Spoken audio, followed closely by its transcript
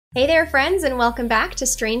Hey there friends, and welcome back to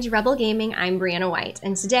Strange Rebel Gaming. I'm Brianna White,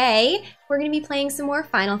 and today we're going to be playing some more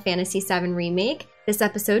Final Fantasy VII Remake. This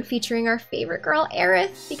episode featuring our favorite girl,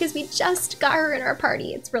 Aerith, because we just got her in our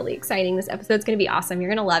party. It's really exciting. This episode's going to be awesome. You're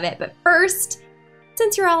going to love it. But first,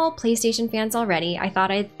 since you're all PlayStation fans already, I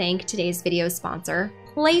thought I'd thank today's video sponsor,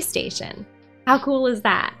 PlayStation. How cool is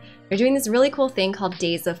that? They're doing this really cool thing called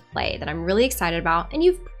Days of Play that I'm really excited about, and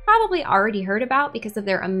you've probably already heard about because of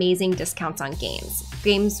their amazing discounts on games.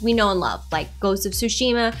 Games we know and love, like Ghost of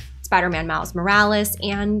Tsushima, Spider-Man Miles Morales,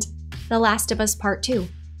 and The Last of Us Part 2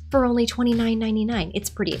 for only $29.99. It's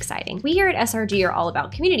pretty exciting. We here at SRG are all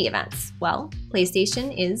about community events. Well,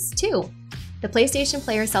 PlayStation is too. The PlayStation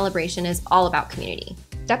Player Celebration is all about community.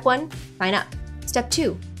 Step 1, sign up. Step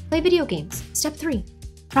 2, play video games. Step 3,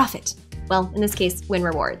 profit. Well, in this case, win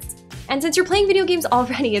rewards. And since you're playing video games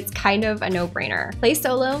already, it's kind of a no-brainer. Play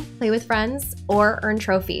solo, play with friends, or earn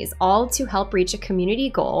trophies, all to help reach a community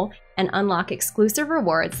goal and unlock exclusive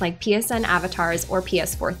rewards like PSN avatars or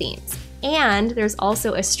PS4 themes. And there's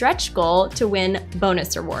also a stretch goal to win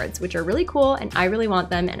bonus rewards, which are really cool, and I really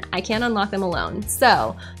want them, and I can't unlock them alone.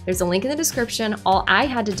 So there's a link in the description. All I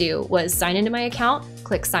had to do was sign into my account,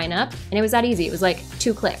 click sign up, and it was that easy. It was like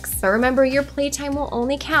 2 clicks. But remember, your playtime will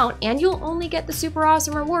only count, and you'll only get the super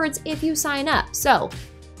awesome rewards if you sign up. So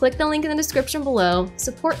click the link in the description below,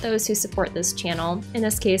 support those who support this channel, in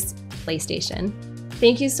this case, PlayStation.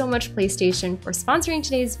 Thank you so much, PlayStation, for sponsoring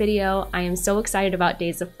today's video. I am so excited about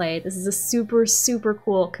Days of Play. This is a super, super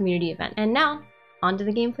cool community event. And now, on to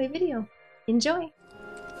the gameplay video. Enjoy!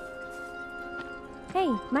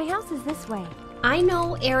 Hey, my house is this way. I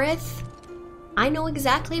know, Aerith. I know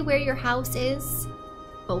exactly where your house is.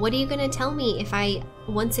 But what are you gonna tell me if I,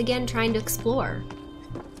 once again, trying to explore?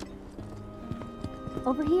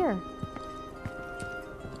 Over here.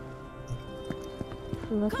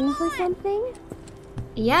 Looking for something?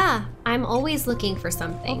 Yeah, I'm always looking for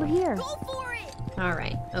something. Over here. Go for it! All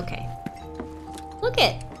right, okay. Look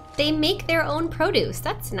it, they make their own produce.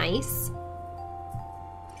 That's nice.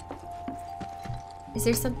 Is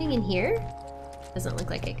there something in here? Doesn't look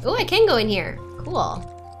like it. Oh, I can go in here. Cool.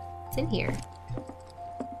 It's in here.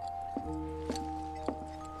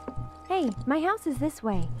 Hey, my house is this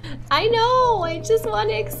way. I know, I just want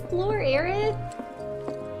to explore, Aerith.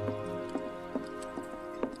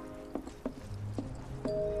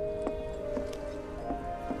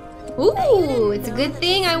 Ooh, it's a good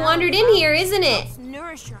thing I wandered in here, isn't it?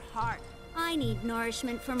 Nourish your heart. I need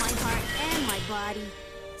nourishment for my heart and my body.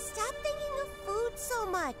 Stop thinking of food so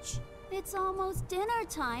much. It's almost dinner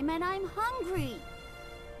time and I'm hungry.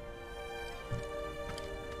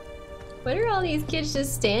 What are all these kids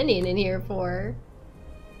just standing in here for?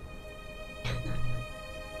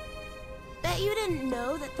 Bet you didn't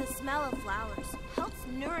know that the smell of flowers helps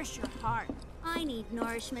nourish your heart. I need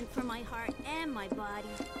nourishment for my heart and my body.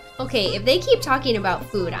 Okay, if they keep talking about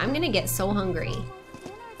food, I'm gonna get so hungry.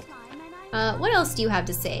 What else do you have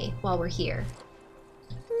to say while we're here?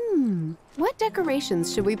 What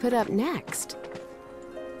decorations should we put up next?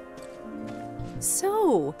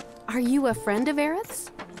 So, are you a friend of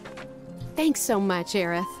Aerith's? Thanks so much,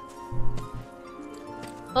 Aerith.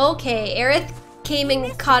 Okay, Aerith came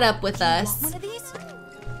and caught up with us. One of these? How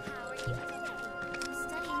are you today?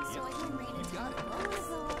 Studying so I can read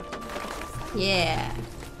it. Yeah.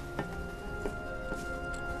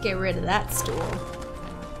 Get rid of that stool.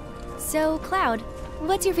 So, Cloud,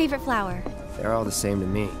 what's your favorite flower? They're all the same to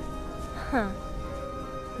me. Huh.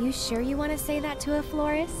 You sure you want to say that to a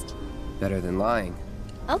florist? Better than lying.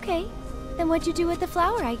 Okay. Then what'd you do with the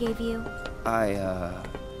flower I gave you?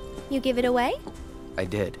 You give it away? I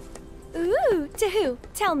did. Ooh, to who?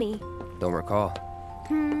 Tell me. Don't recall.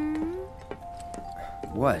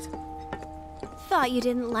 What? Thought you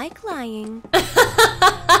didn't like lying.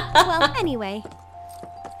 Well, anyway.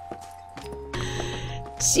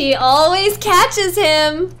 She always catches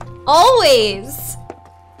him! Always!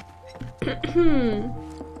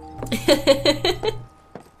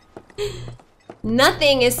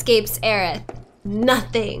 Nothing escapes Aerith.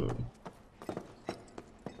 Nothing.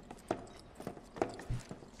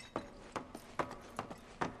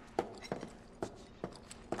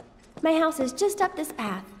 My house is just up this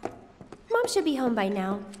path. Mom should be home by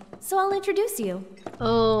now, so I'll introduce you.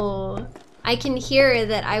 Oh, I can hear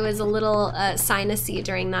that I was a little sinusy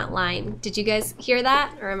during that line. Did you guys hear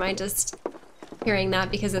that? Or am I just hearing that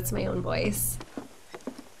because it's my own voice?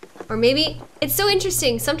 Or maybe, it's so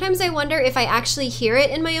interesting. Sometimes I wonder if I actually hear it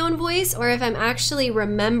in my own voice or if I'm actually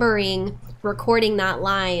remembering recording that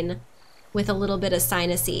line with a little bit of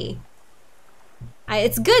sinusy.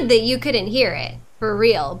 It's good that you couldn't hear it, for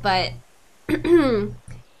real, but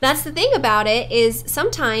That's the thing about it, is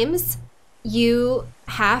sometimes you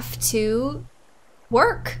have to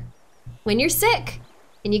work when you're sick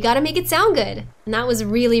and you got to make it sound good. And that was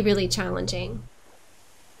really, really challenging.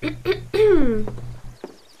 There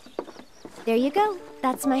you go.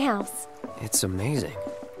 That's my house. It's amazing.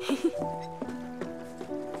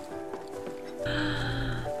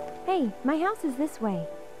 Hey, my house is this way.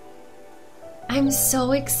 I'm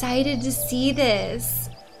so excited to see this.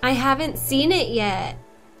 I haven't seen it yet.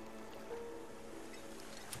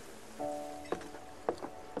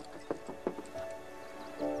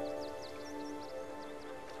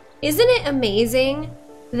 Isn't it amazing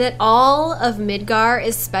that all of Midgar,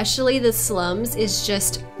 especially the slums, is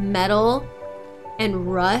just metal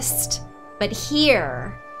and rust, but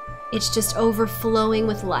here it's just overflowing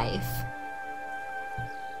with life.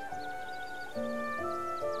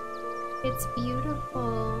 It's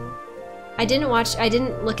beautiful. I didn't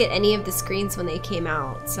look at any of the screens when they came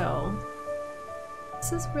out, so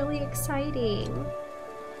this is really exciting.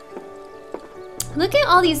 Look at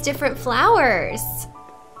all these different flowers.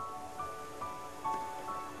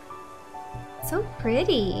 So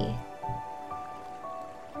pretty.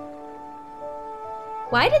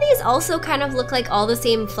 Why do these also kind of look like all the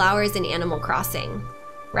same flowers in Animal Crossing?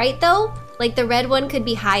 Right though? Like the red one could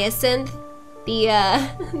be Hyacinth, the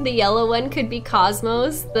yellow one could be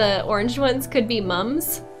Cosmos, the orange ones could be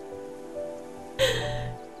Mums.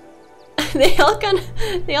 They all kind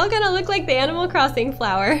of look like the Animal Crossing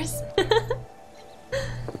flowers.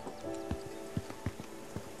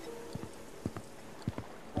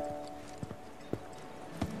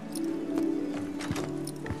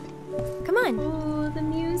 Come on. Oh, the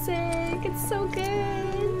music, it's so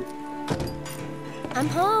good. I'm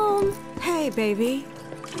home. Hey, baby.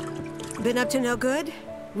 Been up to no good?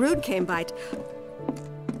 Rude came by.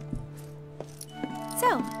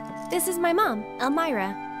 So, this is my mom,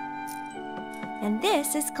 Elmira. And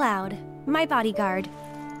this is Cloud, my bodyguard.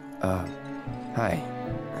 Hi.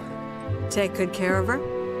 Take good care of her?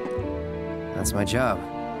 That's my job.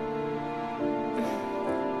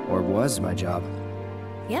 Or was my job.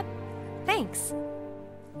 Yep. Thanks.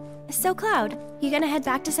 So, Cloud, you gonna head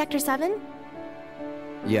back to Sector 7?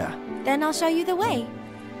 Yeah. Then I'll show you the way.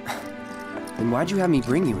 Then why'd you have me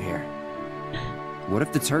bring you here? What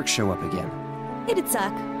if the Turks show up again? It'd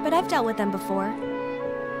suck, but I've dealt with them before.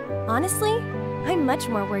 Honestly, I'm much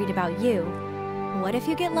more worried about you. What if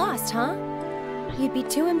you get lost, huh? You'd be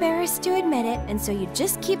too embarrassed to admit it, and so you'd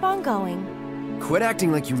just keep on going. Quit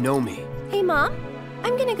acting like you know me. Hey, Mom.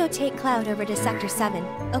 I'm gonna go take Cloud over to Sector 7,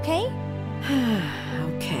 okay?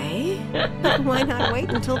 Okay. But why not wait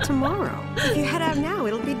until tomorrow? If you head out now,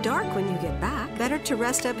 it'll be dark when you get back. Better to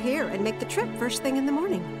rest up here and make the trip first thing in the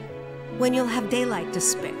morning, when you'll have daylight to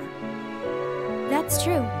spare. That's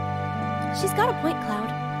true. She's got a point, Cloud.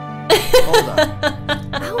 Hold on.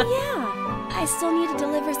 Oh, yeah. I still need to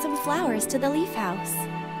deliver some flowers to the Leaf House.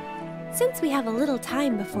 Since we have a little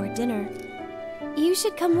time before dinner, you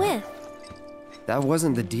should come with. That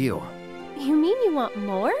wasn't the deal. You mean you want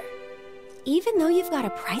more? Even though you've got a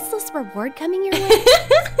priceless reward coming your way?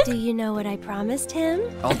 Do you know what I promised him?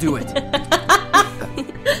 I'll do it.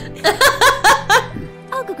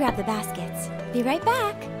 I'll go grab the baskets. Be right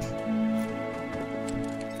back.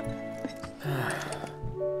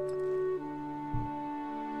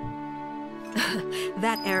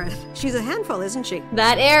 That Aerith. She's a handful, isn't she?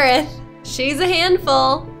 That Aerith, she's a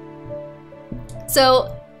handful.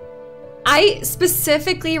 So, I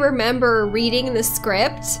specifically remember reading the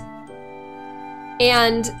script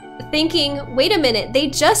and thinking, wait a minute, they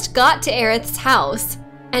just got to Aerith's house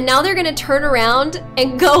and now they're gonna turn around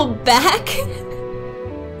and go back?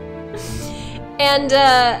 And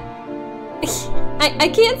I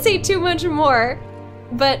can't say too much more,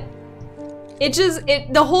 but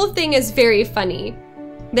the whole thing is very funny.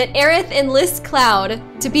 That Aerith enlists Cloud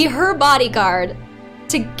to be her bodyguard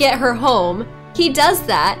to get her home. He does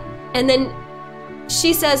that, and then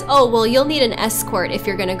she says, oh, well, you'll need an escort if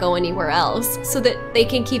you're gonna go anywhere else, so that they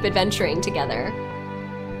can keep adventuring together.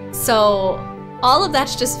 So all of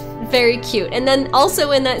that's just very cute. And then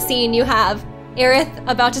also in that scene, you have Aerith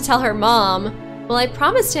about to tell her mom, well, I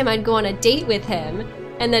promised him I'd go on a date with him.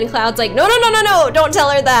 And then Cloud's like, no, don't tell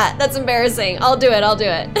her that. That's embarrassing. I'll do it.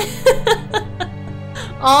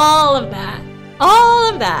 All of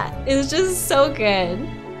that is just so good.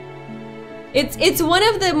 It's one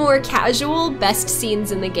of the more casual, best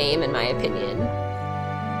scenes in the game, in my opinion.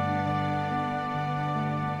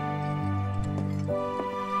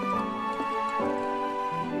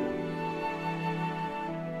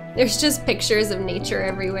 There's just pictures of nature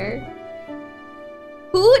everywhere.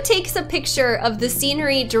 Who takes a picture of the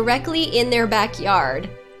scenery directly in their backyard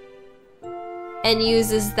and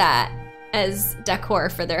uses that as decor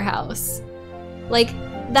for their house. Like,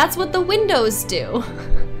 that's what the windows do.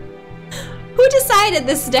 Who decided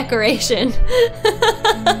this decoration?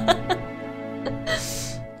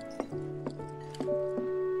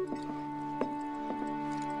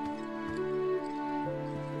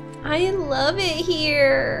 I love it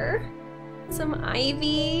here. Some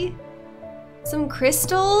ivy, some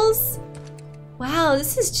crystals. Wow,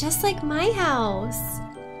 this is just like my house.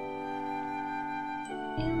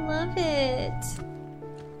 I love it.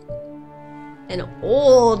 An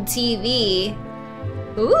old TV.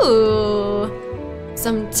 Ooh,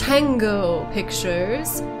 some tango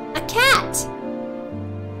pictures. A cat.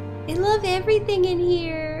 I love everything in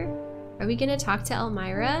here. Are we gonna talk to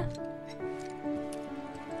Elmira?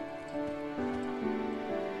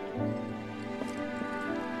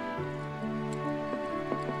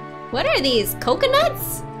 What are these,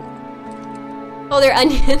 coconuts? Oh, they're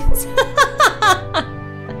onions.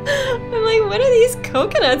 I'm like, what are these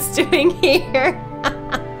coconuts doing here?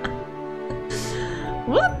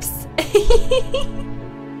 Whoops.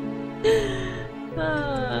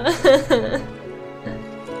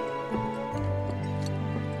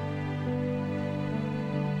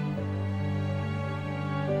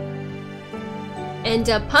 And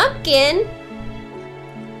a pumpkin.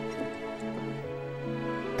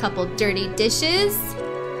 Couple dirty dishes.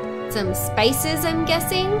 Some spices, I'm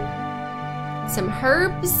guessing. Some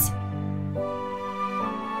herbs.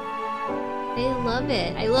 I love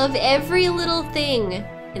it. I love every little thing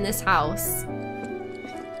in this house.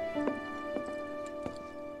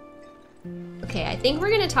 Okay, I think we're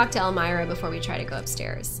gonna talk to Elmira before we try to go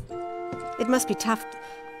upstairs. It must be tough.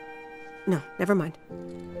 No, never mind.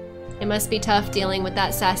 It must be tough dealing with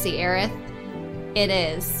that sassy Aerith. It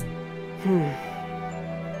is.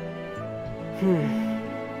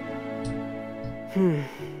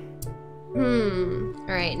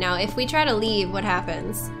 Alright, now if we try to leave, what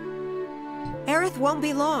happens? Aerith won't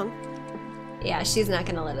be long. Yeah, she's not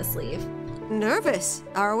gonna let us leave. Nervous,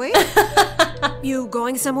 are we? You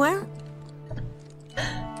going somewhere?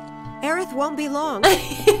 Aerith won't be long.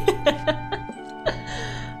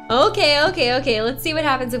 Okay. Let's see what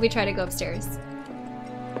happens if we try to go upstairs.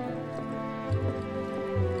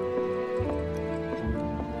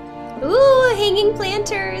 Ooh, hanging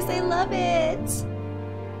planters. I love it.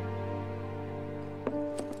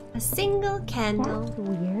 A single candle. That's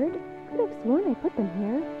weird. Could have sworn I put them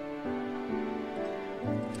here.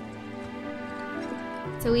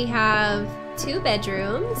 So we have 2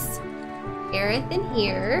 bedrooms. Aerith in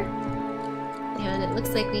here. And it looks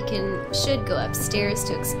like we should go upstairs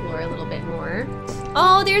to explore a little bit more.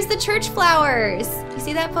 Oh, there's the church flowers. You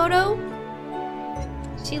see that photo?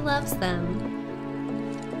 She loves them.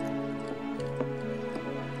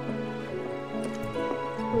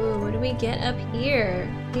 Ooh, what do we get up here?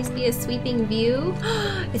 Please be a sweeping view.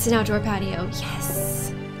 It's an outdoor patio.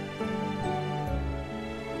 Yes.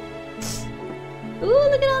 Ooh,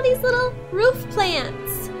 look at all these little roof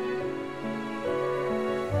plants.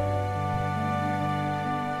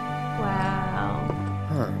 Wow.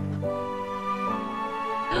 Huh.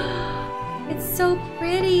 It's so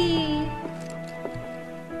pretty.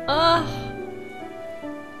 Oh.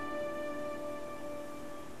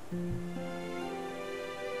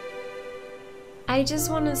 I just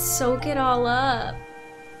want to soak it all up.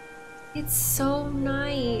 It's so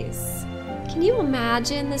nice. Can you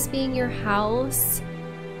imagine this being your house?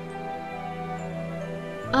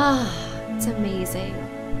 Ah, it's amazing.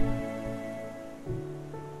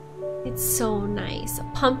 It's so nice. A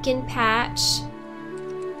pumpkin patch.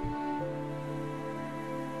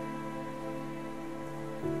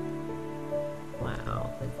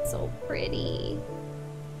 Wow, it's so pretty.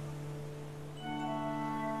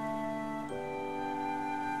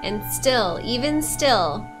 And still, even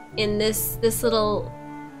still, in this little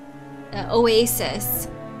oasis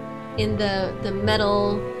in the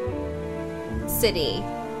metal city,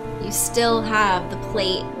 you still have the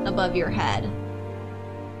plate above your head.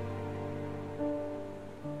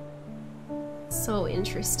 So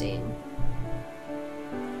interesting.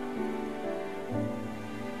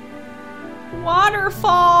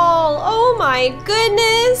 Waterfall! Oh my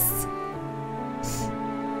goodness!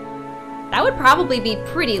 That would probably be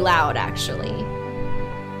pretty loud, actually.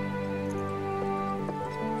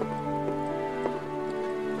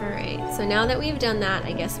 Alright, so now that we've done that,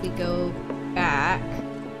 I guess we go back.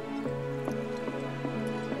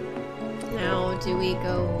 Now, do we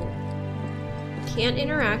go... Can't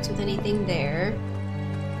interact with anything there.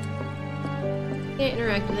 Can't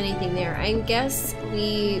interact with anything there. I guess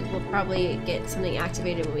we will probably get something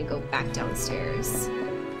activated when we go back downstairs.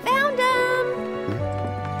 Found them!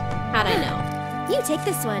 How'd I know? You take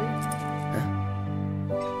this one.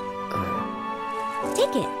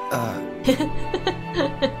 Take it.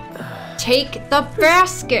 Take the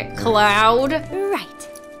basket, Cloud. Right.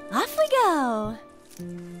 Off we go.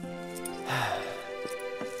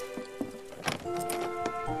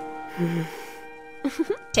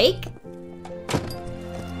 Take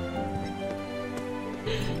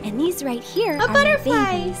And these right here a are my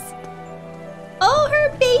butterfly. babies. Oh, her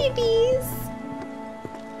babies.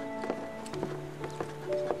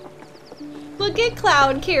 Look at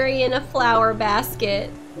Cloud carrying a flower basket.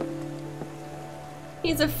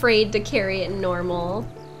 He's afraid to carry it normal.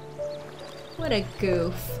 What a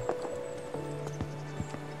goof.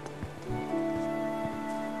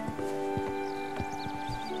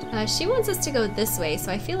 She wants us to go this way,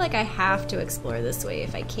 so I feel like I have to explore this way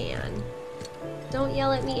if I can. Don't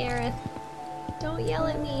yell at me, Aerith. Don't yell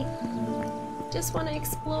at me. Just want to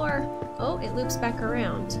explore. Oh, it loops back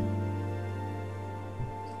around.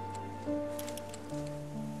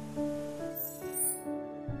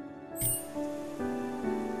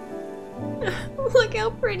 Look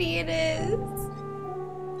how pretty it is.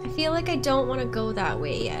 I feel like I don't want to go that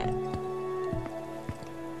way yet.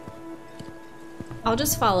 I'll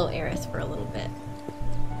just follow Aerith for a little bit.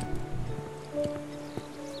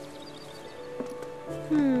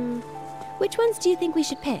 Which ones do you think we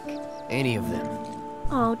should pick? Any of them.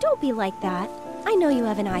 Oh, don't be like that. I know you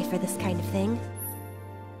have an eye for this kind of thing.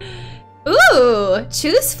 Ooh!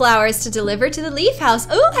 Choose flowers to deliver to the leaf house.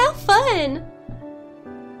 Ooh, how fun!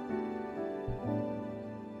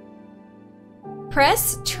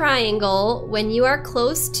 Press triangle when you are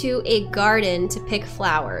close to a garden to pick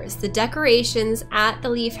flowers. The decorations at the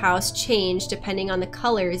leaf house change depending on the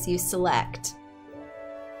colors you select.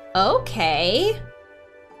 Okay.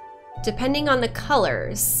 Depending on the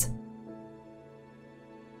colors.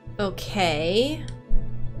 Okay.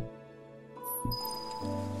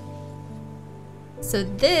 So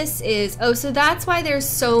this is, oh, so that's why there's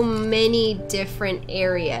so many different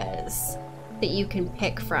areas that you can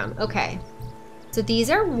pick from. Okay. So these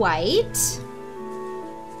are white.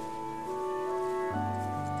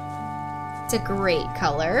 It's a great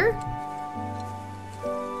color.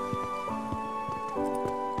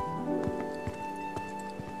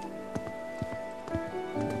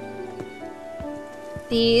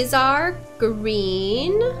 These are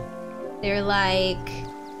green. They're like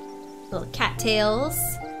little cattails.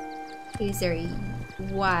 These are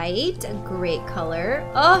white, a great color.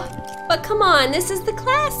 Oh, but come on, this is the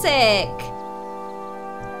classic.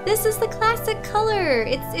 This is the classic color.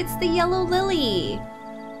 It's the yellow lily.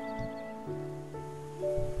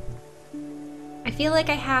 I feel like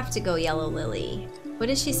I have to go yellow lily. What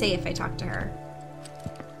does she say if I talk to her?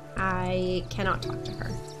 I cannot talk to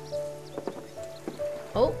her.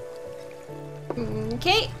 Oh.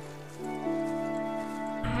 Okay.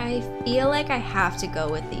 I feel like I have to go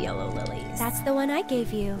with the yellow lilies. That's the one I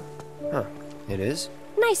gave you. Huh. It is?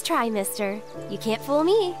 Nice try, mister. You can't fool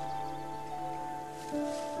me.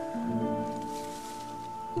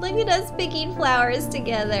 Look at us picking flowers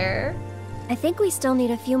together. I think we still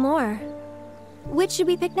need a few more. Which should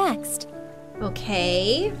we pick next?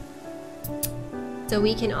 Okay. So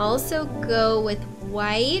we can also go with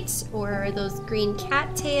white or those green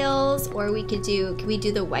cattails, or we could do, can we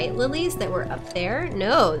do the white lilies that were up there?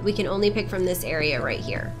 No, we can only pick from this area right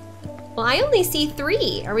here. Well, I only see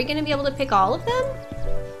 3. Are we gonna be able to pick all of them?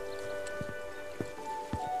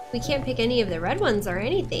 We can't pick any of the red ones or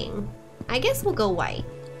anything. I guess we'll go white.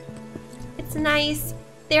 It's nice,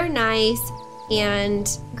 they're nice, and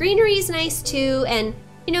greenery is nice too. And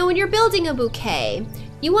you know, when you're building a bouquet,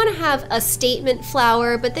 you want to have a statement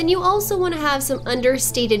flower, but then you also want to have some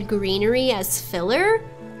understated greenery as filler.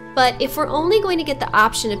 But if we're only going to get the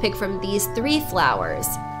option to pick from these 3 flowers,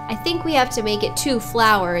 I think we have to make it 2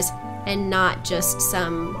 flowers and not just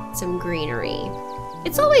some greenery.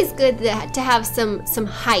 It's always good to have some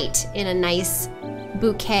height in a nice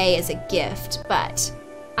bouquet as a gift, but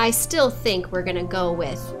I still think we're gonna go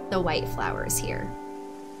with the white flowers here.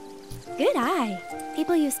 Good eye.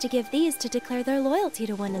 People used to give these to declare their loyalty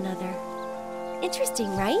to one another. Interesting,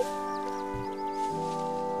 right?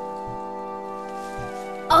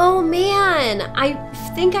 Oh man, I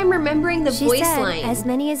think I'm remembering the voice said, line. As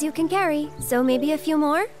many as you can carry, so maybe a few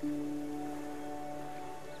more?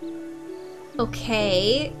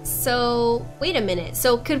 Okay, so wait a minute.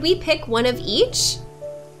 So could we pick one of each?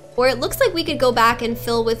 Or it looks like we could go back and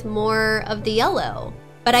fill with more of the yellow.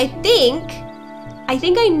 But I think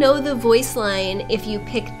I know the voice line if you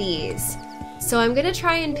pick these. So I'm gonna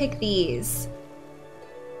try and pick these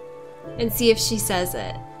and see if she says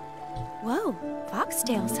it. Whoa,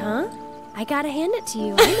 foxtails, huh? I gotta hand it to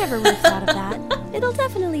you. I never would have thought of that. It'll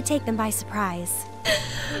definitely take them by surprise.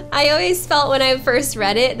 I always felt when I first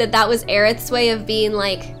read it that that was Aerith's way of being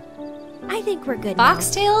like, I think we're good now.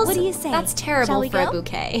 Foxtails? What do you say? That's terrible Shall we for a go?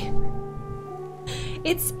 bouquet.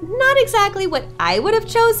 It's not exactly what I would have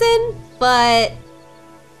chosen, but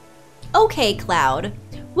okay, Cloud.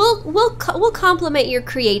 We'll compliment your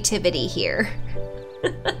creativity here.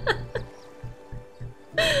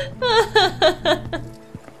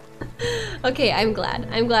 Okay, I'm glad.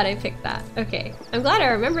 I'm glad I picked that. Okay, I'm glad I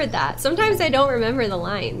remembered that. Sometimes I don't remember the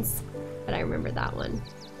lines, but I remember that one.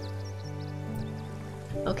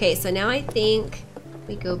 Okay, so now I think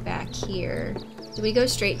we go back here. Do we go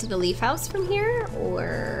straight to the Leaf House from here,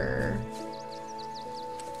 or?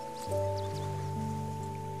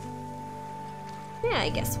 Yeah, I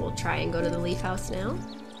guess we'll try and go to the Leaf House now.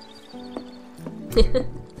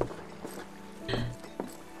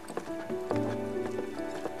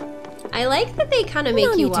 I like that they kind of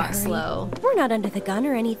make you walk slow. We're not under the gun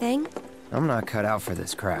or anything. I'm not cut out for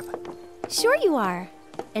this crap. Sure you are.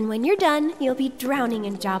 And when you're done, you'll be drowning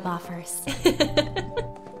in job offers.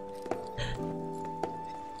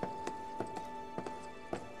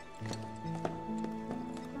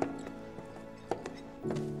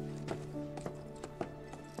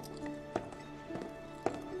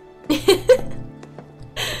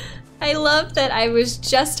 I love that I was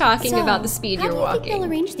just talking about the speed you're walking. How do you think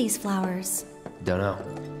they'll arrange these flowers? Dunno.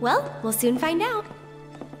 Well, we'll soon find out.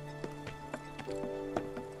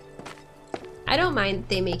 I don't mind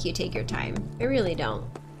they make you take your time. I really don't.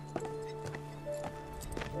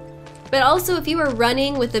 But also, if you were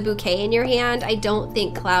running with the bouquet in your hand, I don't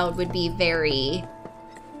think Cloud would be very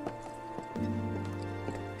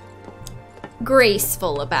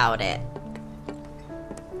graceful about it.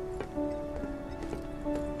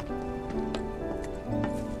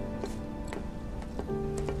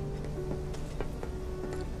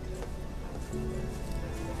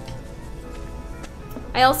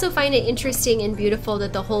 I also find it interesting and beautiful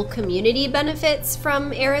that the whole community benefits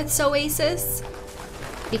from Aerith's oasis.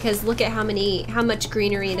 Because look at how much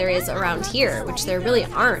greenery there is around here, which there really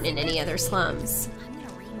aren't in any other slums.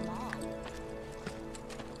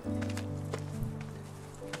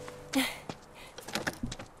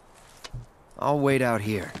 I'll wait out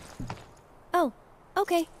here. Oh,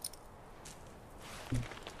 okay.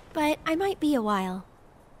 But I might be a while.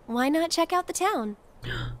 Why not check out the town?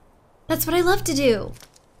 That's what I love to do.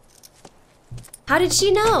 How did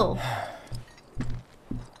she know?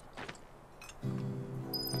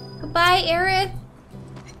 Goodbye, Aerith.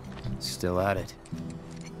 Still at it.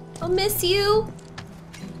 I'll miss you.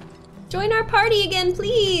 Join our party again,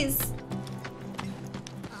 please.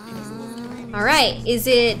 All right, is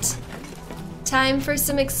it time for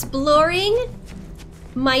some exploring?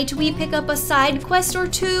 Might we pick up a side quest or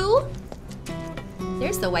two?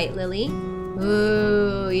 There's the white lily.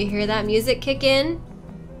 Ooh, you hear that music kick in?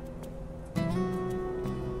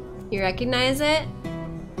 You recognize it?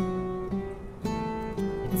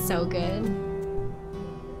 It's so good.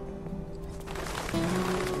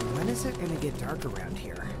 When is it gonna get dark around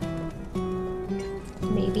here?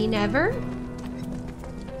 Maybe never?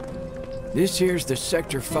 This here's the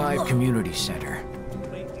Sector 5 Community Center.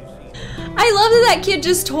 I love that that kid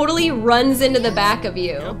just totally runs into the back of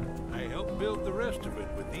you. Yep, I helped build the rest of it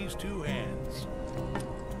with these two hands.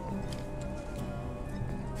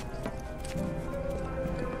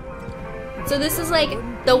 So this is like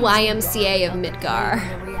the YMCA of Midgar.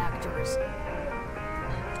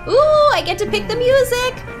 Ooh, I get to pick the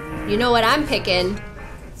music. You know what I'm picking.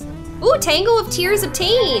 Ooh, Tango of Tears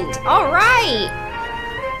obtained. All right.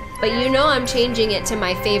 But you know I'm changing it to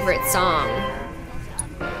my favorite song.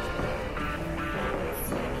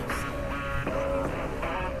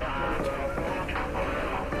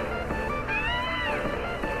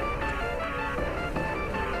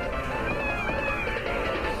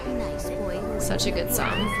 Such a good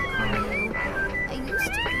song.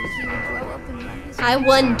 I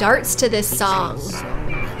won darts to this song.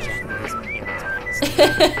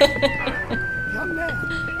 Young man,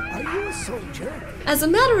 are you a soldier? As a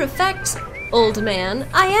matter of fact, old man,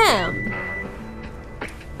 I am.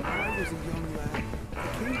 I was a young lad. I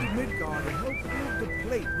came to Midgard and helped build the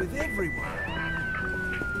plate with everyone.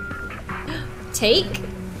 Take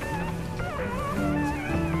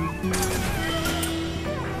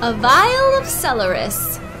a vial of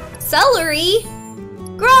celeris. Celery?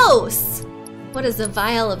 Gross! What does a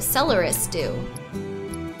vial of celeris do?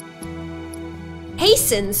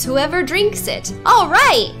 Hastens whoever drinks it. All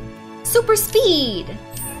right! Super speed!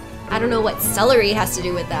 I don't know what celery has to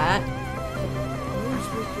do with that.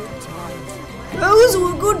 Those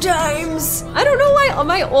were good times. I don't know why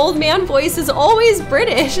my old man voice is always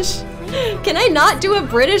British. Can I not do a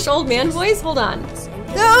British old man voice? Hold on.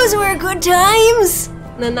 Those were good times.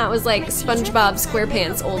 And then that was like SpongeBob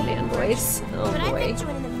SquarePants old man voice. Oh boy.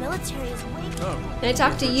 Can I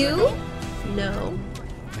talk to you? No.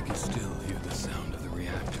 I can still hear the sound of the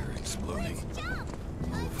reactor exploding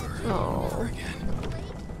over and Oh. over again.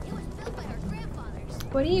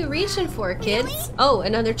 What are you reaching for, kids? Oh,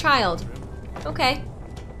 another child. Okay.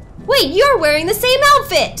 Wait, you're wearing the same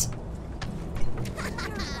outfit!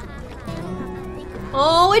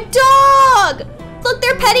 Oh, a dog! Look,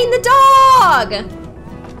 they're petting the dog!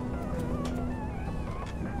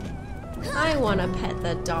 I want to pet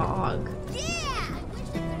the dog.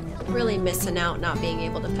 Really missing out not being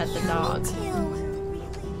able to pet the dog.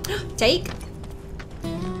 Take.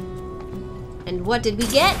 And what did we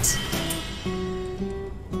get?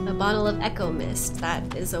 A bottle of Echo Mist.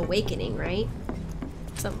 That is awakening, right?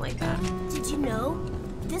 Something like that. Did you know?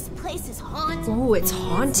 This place is haunted. Oh, it's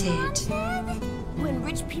haunted. When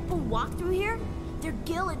rich people walk through here, their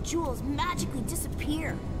gilded jewels magically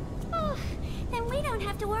disappear. Oh, then we don't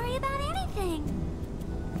have to worry about anything.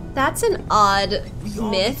 That's an odd We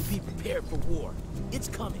all myth. need to be prepared for war. It's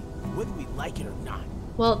coming, whether we like it or not.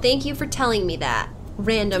 Well, thank you for telling me that,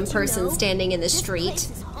 random Did you person know? standing in the This street.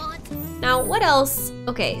 place is haunted. Now, what else?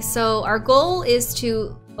 Okay, so our goal is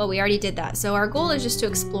to... Well, we already did that. So our goal is just to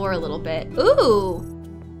explore a little bit. Ooh!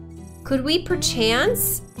 Could we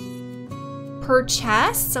perchance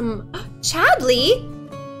some... Chadley?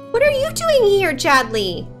 What are you doing here,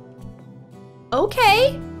 Chadley?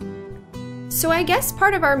 Okay. So I guess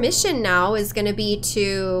part of our mission now is gonna be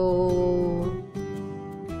to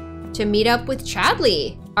meet up with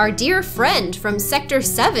Chadley, our dear friend from Sector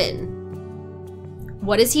 7.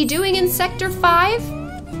 What is he doing in Sector 5?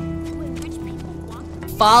 When rich people walk through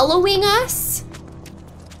Following us?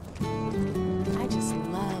 I just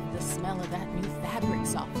love the smell of that new fabric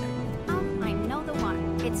softener. Oh, I know the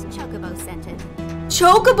one. It's chocobo scented.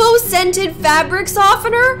 Chocobo scented fabric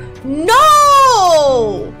softener?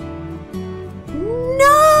 No!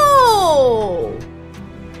 No!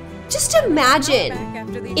 Just imagine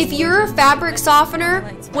if your fabric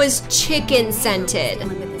softener was chicken scented.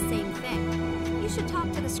 Dealing with the same thing. You should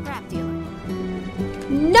talk to the scrap dealer.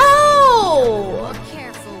 No!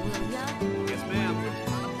 Careful, will ya? Yes, ma'am.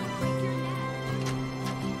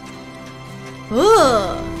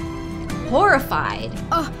 Ugh. Horrified.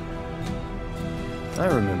 I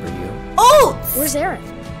remember you. Oats! Where's Aerith?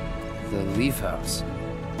 The Leaf House.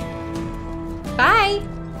 Bye.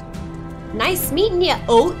 Nice meeting ya,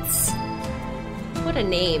 Oats. What a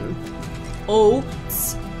name.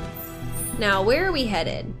 Oats. Now, where are we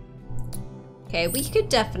headed? Okay, we could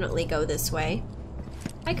definitely go this way.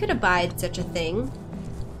 I could abide such a thing.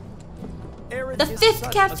 Aerith The is Fifth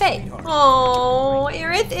such a Cafe. sweetheart. Oh,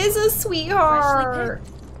 Aerith is a sweetheart.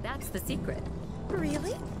 That's the secret.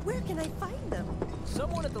 Really? Where can I find them?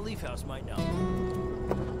 Someone at the Leaf House might know.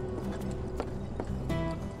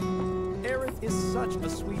 Aerith is such a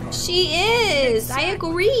sweetheart. She is. I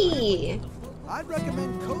agree. I'd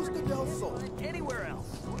recommend Costa del Sol. Anywhere else.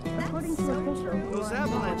 Those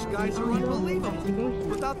avalanche guys are unbelievable.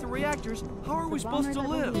 Without the reactors, how are we supposed to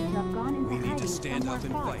live? We need to stand up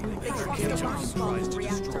and fight. Tries to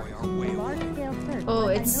destroy our way over. Oh,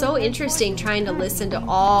 it's so interesting trying to listen to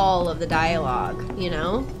all of the dialogue, you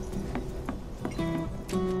know?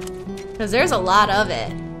 Because there's a lot of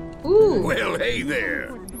it. Ooh. Well, hey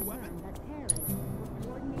there.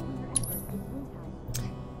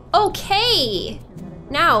 Okay.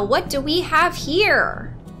 Now, what do we have here?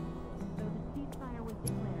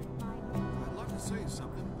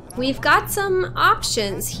 We've got some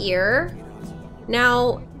options here.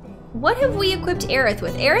 Now, what have we equipped Aerith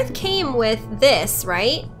with? Aerith came with this,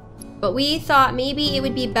 right? But we thought maybe it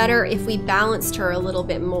would be better if we balanced her a little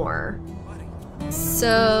bit more.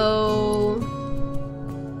 So...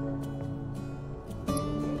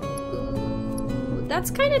 Ooh,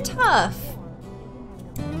 that's kind of tough.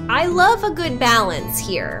 I love a good balance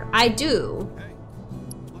here. I do.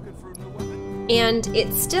 And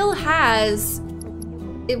it still has...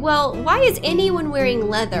 Well, why is anyone wearing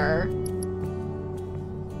leather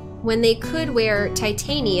when they could wear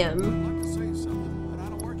titanium,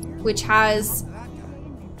 which has...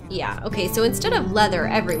 Yeah, okay, so instead of leather,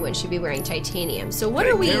 everyone should be wearing titanium. So what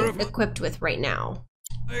are we equipped with right now?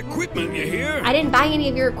 Equipment, you hear? I didn't buy any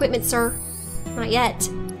of your equipment, sir. Not yet.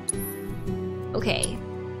 Okay.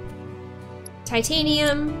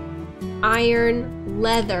 Titanium, iron,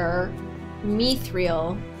 leather,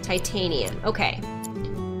 mithril, titanium. Okay.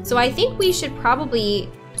 So I think we should probably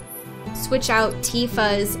switch out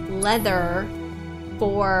Tifa's leather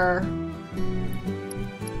for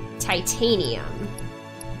titanium.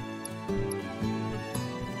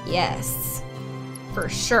 Yes, for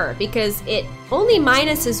sure, because it only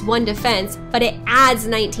minuses 1 defense, but it adds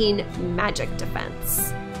 19 magic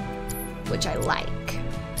defense, which I like.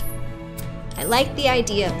 I like the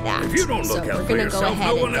idea of that. If you don't look out for yourself,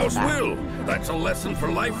 no one else will. That's a lesson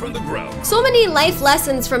for life from the ground. So many life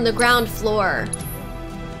lessons from the ground floor.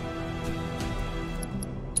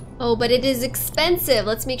 Oh, but it is expensive.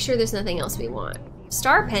 Let's make sure there's nothing else we want.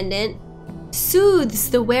 Star pendant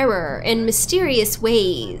soothes the wearer in mysterious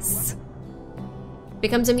ways.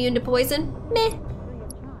 Becomes immune to poison? Meh.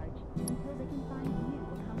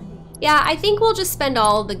 Yeah, I think we'll just spend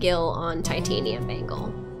all the gil on titanium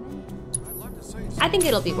bangle. I think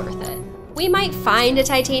it'll be worth it. We might find a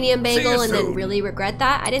titanium bangle and then really regret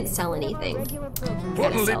that. I didn't sell anything.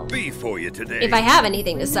 What'll it be for you today? If I have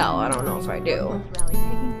anything to sell, I don't know if I do.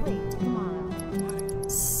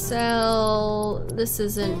 Sell. This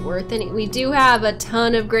isn't worth any. We do have a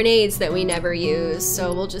ton of grenades that we never use,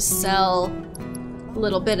 so we'll just sell a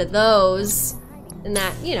little bit of those. And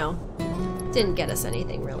that, you know, didn't get us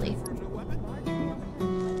anything really.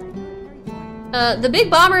 The big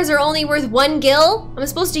bombers are only worth 1 gil. I'm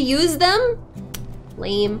supposed to use them?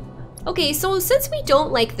 Lame. Okay, so since we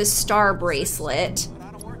don't like the star bracelet,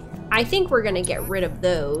 I think we're gonna get rid of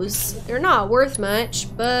those. They're not worth much,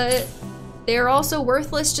 but they're also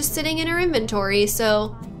worthless just sitting in our inventory,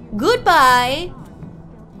 so goodbye.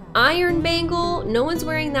 Iron bangle, no one's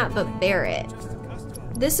wearing that but Barrett.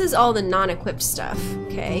 This is all the non-equipped stuff,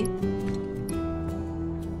 okay?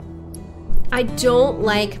 I don't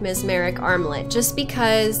like mesmeric armlet just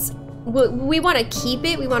because we want to keep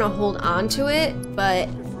it, we want to hold on to it, but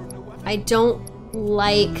I don't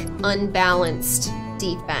like unbalanced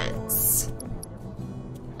defense.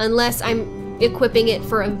 Unless I'm equipping it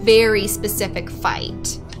for a very specific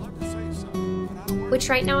fight. Which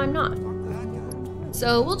right now I'm not.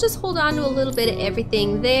 So we'll just hold on to a little bit of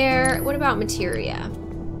everything there. What about materia?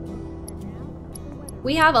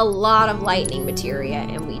 We have a lot of lightning materia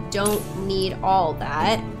and we don't need all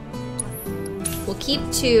that. We'll keep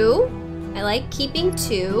 2. I like keeping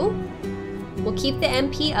 2. We'll keep the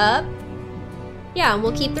MP up. Yeah, and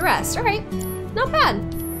we'll keep the rest. All right, not bad.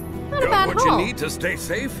 Not a bad haul. What you need to stay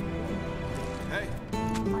safe? Hey,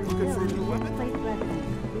 looking for a new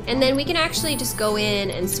weapon? And then we can actually just go in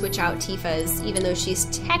and switch out Tifa's, even though she's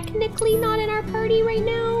technically not in our party right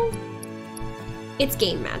now. It's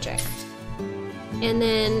game magic. And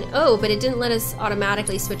then, oh, but it didn't let us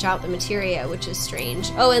automatically switch out the materia, which is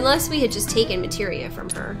strange. Oh, unless we had just taken materia from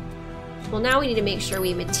her. Well, now we need to make sure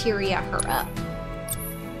we materia her up.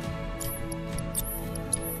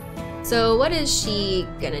 So what is she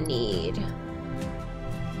gonna need?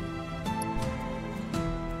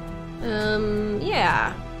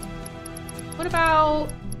 Yeah. What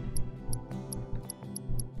about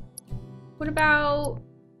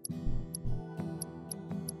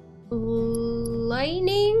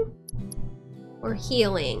lightning or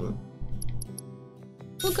healing?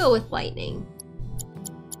 We'll go with lightning.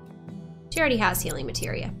 She already has healing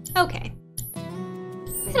materia. Okay.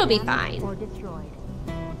 It'll be fine.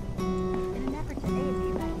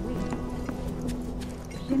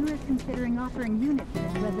 Considering offering units in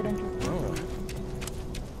its residential.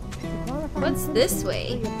 What's this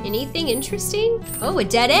way? Anything interesting? Oh, a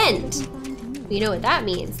dead end. You know what that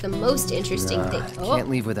means. The most interesting thing. Oh. Can't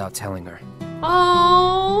leave without telling her.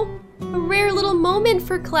 Oh, a rare little moment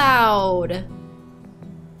for Cloud.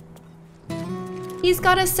 He's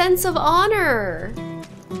got a sense of honor.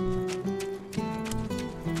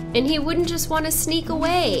 And he wouldn't just want to sneak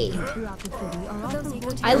away.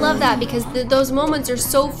 I love that because those moments are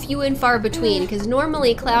so few and far between, because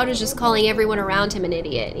normally Cloud is just calling everyone around him an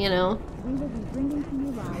idiot, you know?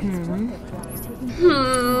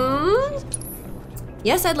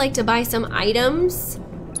 Yes, I'd like to buy some items.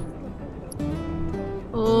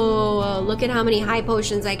 Oh, look at how many high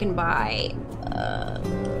potions I can buy.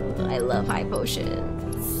 I love high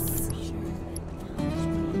potions.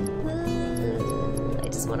 I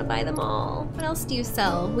just want to buy them all. What else do you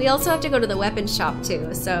sell? We also have to go to the weapon shop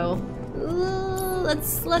too, so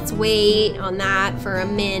let's wait on that for a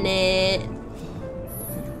minute.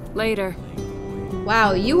 Later.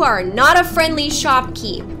 Wow, you are not a friendly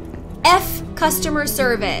shopkeep. F customer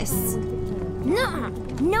service. Nuh-uh.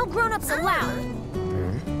 No grown-ups allowed.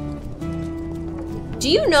 Do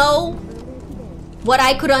you know what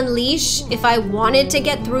I could unleash if I wanted to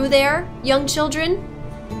get through there, young children?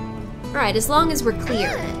 Alright, as long as we're clear.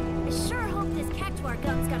 I sure hope this cactuar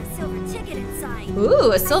gum's got a silver ticket inside.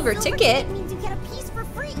 Ooh, a silver ticket? Means you get a piece for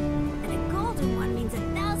free. And a golden one means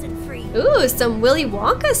 1,000 free. Ooh, some Willy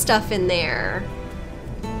Wonka stuff in there.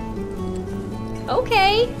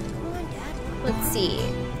 Okay. Let's see.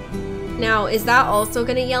 Now, is that also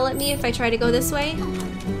gonna yell at me if I try to go this way?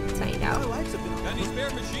 Let's find out.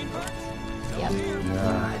 Yep.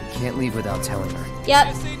 Can't leave without telling her.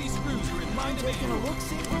 Yep.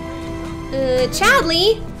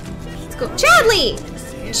 Chadley! Let's go. Chadley!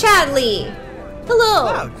 Chadley!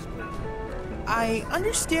 Hello! Cloud. I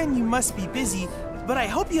understand you must be busy, but I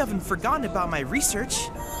hope you haven't forgotten about my research.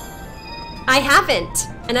 I haven't.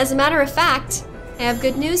 And as a matter of fact, I have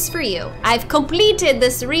good news for you. I've completed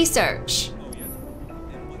this research.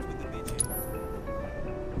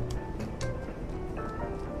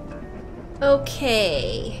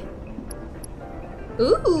 Okay.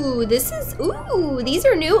 Ooh, these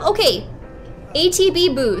are new. Okay.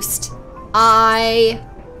 ATB boost. I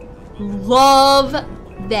love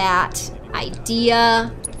that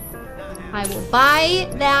idea. I will buy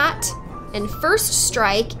that. And first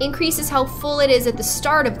strike increases how full it is at the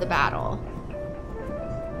start of the battle.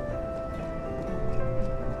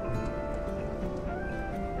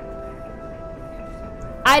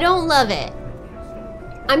 I don't love it.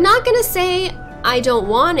 I'm not gonna say I don't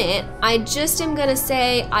want it. I just am gonna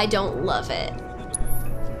say I don't love it.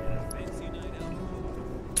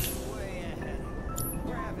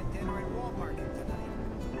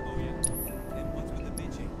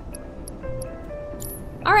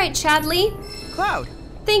 All right, Chadley. Cloud.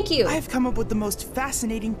 Thank you. I have come up with the most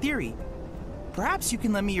fascinating theory. Perhaps you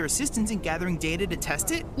can lend me your assistance in gathering data to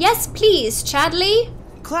test it? Yes, please, Chadley.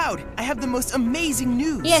 Cloud, I have the most amazing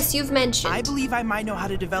news. Yes, you've mentioned. I believe I might know how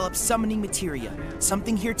to develop summoning materia,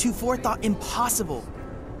 something heretofore thought impossible.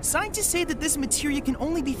 Scientists say that this materia can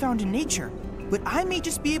only be found in nature, but I may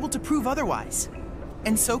just be able to prove otherwise.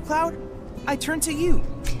 And so, Cloud, I turn to you.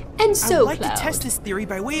 And so, I would like Cloud, to test this theory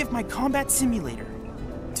by way of my combat simulator.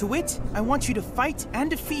 To wit, I want you to fight and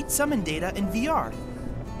defeat summon data in VR.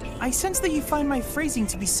 I sense that you find my phrasing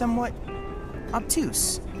to be somewhat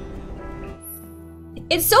obtuse.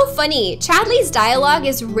 It's so funny. Chadley's dialogue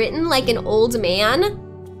is written like an old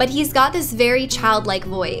man, but he's got this very childlike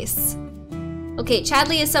voice. Okay,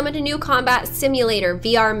 Chadley has summoned a new combat simulator,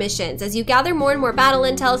 VR missions. As you gather more and more battle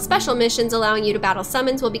intel, special missions allowing you to battle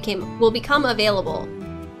summons will become available.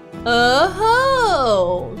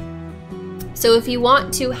 Oh-ho! So if you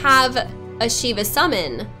want to have a Shiva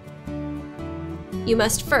summon, you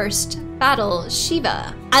must first battle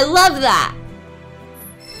Shiva. I love that!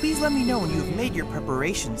 Please let me know when you have made your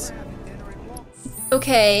preparations.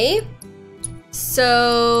 Okay.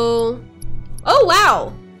 So... Oh,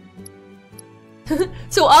 wow!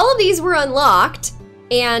 So all of these were unlocked,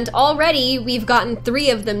 and already we've gotten 3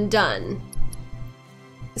 of them done.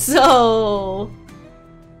 So...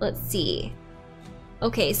 let's see.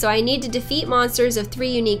 Okay, so I need to defeat monsters of 3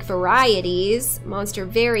 unique varieties, monster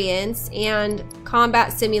variants, and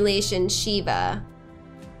combat simulation Shiva.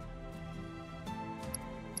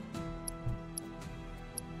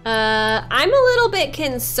 I'm a little bit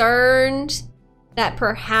concerned that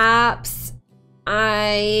perhaps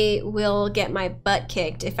I will get my butt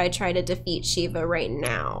kicked if I try to defeat Shiva right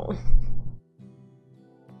now.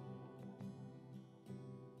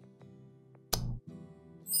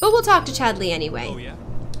 But we'll talk to Chadley anyway. Oh yeah?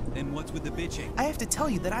 And what's with the bitching? I have to tell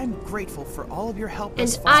you that I'm grateful for all of your help And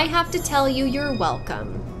thus far. I have to tell you you're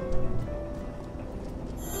welcome.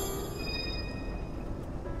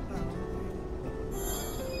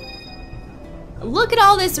 Look at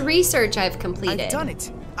all this research I've completed. I've done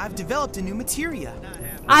it. I've developed a new materia.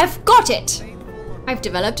 I've got it. I've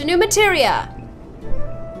developed a new materia.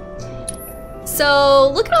 So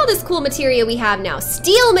look at all this cool materia we have now.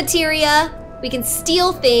 Steel materia. We can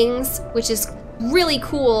steal things, which is really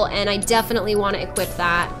cool, and I definitely want to equip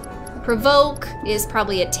that. Provoke is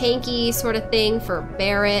probably a tanky sort of thing for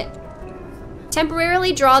Barret.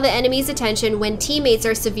 Temporarily draw the enemy's attention when teammates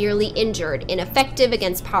are severely injured. Ineffective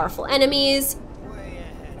against powerful enemies.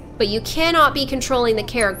 But you cannot be controlling the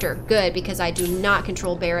character. Good, because I do not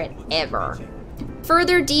control Barret ever.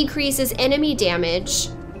 Further decreases enemy damage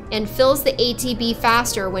and fills the ATB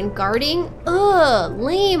faster when guarding. Ugh,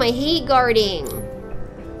 lame, I hate guarding.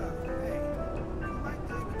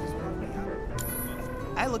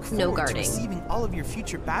 I look forward to receiving all of your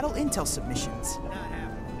future battle intel submissions.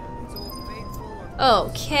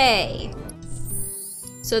 Okay.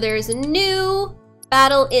 So there's a new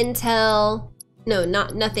battle intel. No,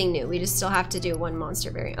 nothing new. We just still have to do 1 monster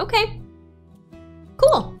variant. Okay.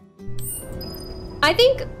 Cool. I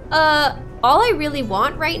think all I really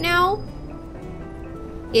want right now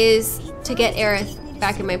is to get Aerith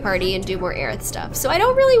back in my party and do more Aerith stuff. So I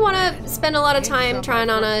don't really want to spend a lot of time trying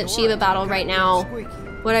on a Shiva battle right now.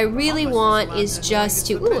 What I really want is just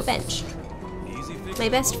to, ooh, a bench. My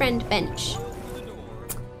best friend bench.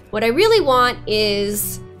 What I really want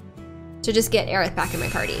is to just get Aerith back in my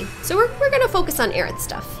party. So we're gonna focus on Aerith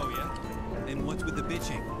stuff. Oh yeah? And what's with the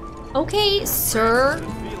bitching? Okay, sir.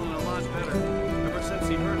 Feeling a lot better ever since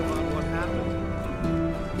he heard about what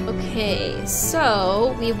happened. Okay,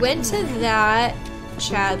 so we went to that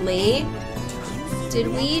Chadley. Did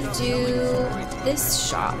we do this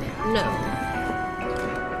shop? No.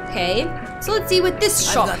 Okay, so let's see what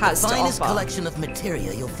this shop has to offer. The finest collection of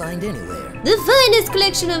materia you'll find anywhere. The finest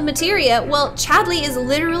collection of materia? Well, Chadley is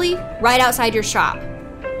literally right outside your shop,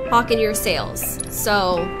 hawking your sales.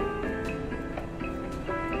 So,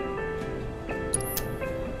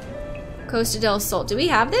 Costa del Sol. Do we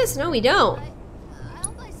have this? No, we don't.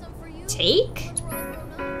 Take?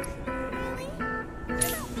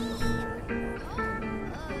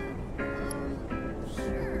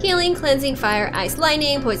 Healing, cleansing, fire, ice,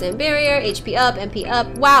 lightning, poison barrier, HP up, MP up.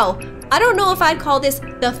 Wow, I don't know if I'd call this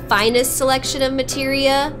the finest selection of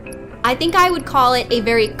materia. I think I would call it a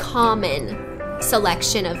very common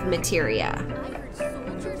selection of materia.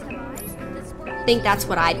 I think that's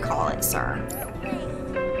what I'd call it, sir.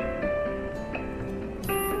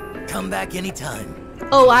 Come back anytime.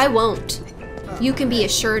 Oh, I won't. You can be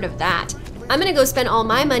assured of that. I'm gonna go spend all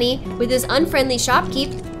my money with this unfriendly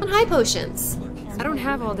shopkeep on high potions. I don't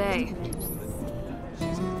have all day.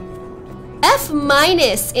 F-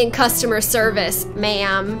 in customer service,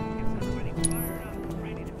 ma'am.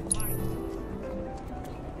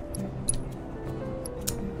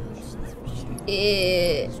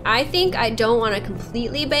 I think I don't want to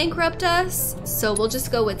completely bankrupt us, so we'll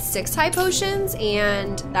just go with 6 high potions,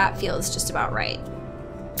 and that feels just about right.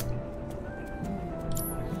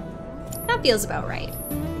 That feels about right.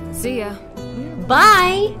 See ya.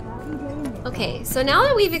 Bye! Okay, so now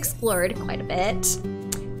that we've explored quite a bit,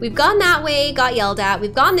 we've gone that way, got yelled at.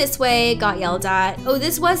 We've gone this way, got yelled at. Oh,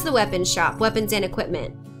 this was the weapons shop, weapons and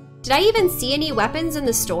equipment. Did I even see any weapons in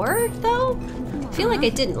the store, though? I feel like I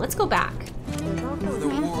didn't. Let's go back.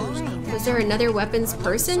 Was there another weapons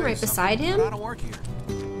person right beside him? Are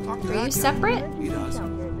you separate?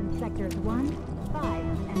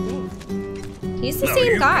 He's the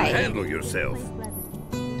same guy. Handle yourself.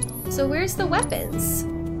 So where's the weapons?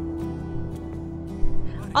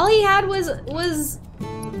 All he had was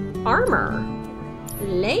armor.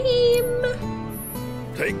 Lame.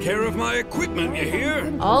 Take care of my equipment, you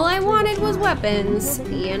hear? All I wanted was weapons,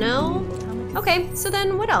 you know? Okay, so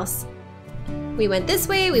then what else? We went this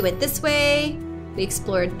way, we went this way. We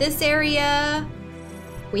explored this area.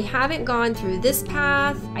 We haven't gone through this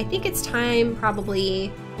path. I think it's time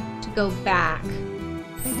probably to go back to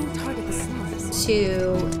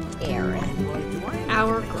Aerith,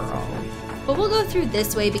 our girl. But we'll go through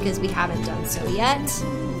this way because we haven't done so yet.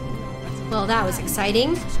 Well, that was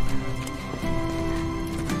exciting.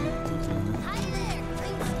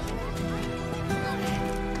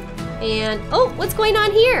 And, oh, what's going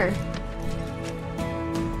on here?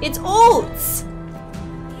 It's Oats!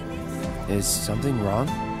 Is something wrong?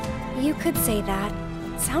 You could say that.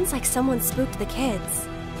 Sounds like someone spooked the kids.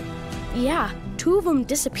 Yeah, 2 of them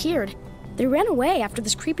disappeared. They ran away after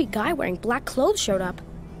this creepy guy wearing black clothes showed up.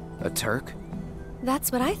 A Turk?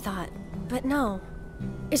 That's what I thought, but no.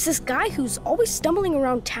 It's this guy who's always stumbling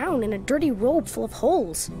around town in a dirty robe full of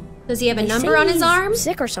holes. Does he have a number on his arm?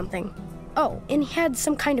 Sick or something. Oh, and he had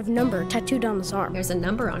some kind of number tattooed on his arm. There's a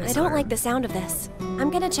number on his arm. I don't like the sound of this. I'm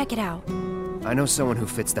gonna check it out. I know someone who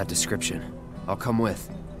fits that description. I'll come with.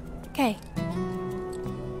 Okay.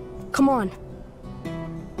 Come on.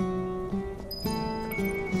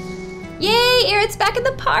 Yay! Aerith's back in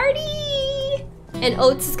the party! And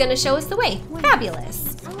Oats is gonna show us the way.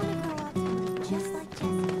 Fabulous.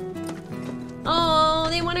 Oh,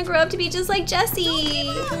 they want to grow up to be just like Jessie.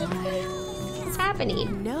 What's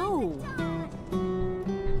happening? No.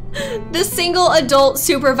 The single adult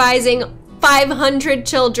supervising 500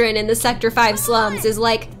 children in the Sector 5 slums is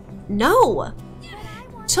like, no.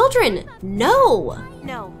 Children, no.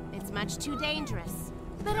 No, it's much too dangerous.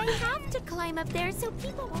 But I have to climb up there so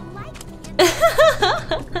people won't like me.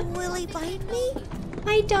 Will he bite me?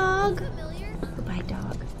 Hi, dog. Goodbye,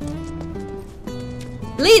 dog.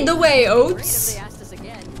 Lead the way, Oats.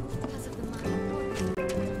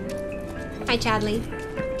 Hi, Chadley.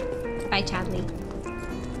 Bye, Chadley.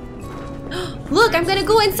 Look, I'm gonna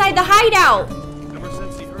go inside the hideout. Ever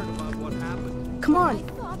since he heard about what happened. Come on.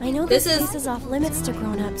 I know this place is off limits to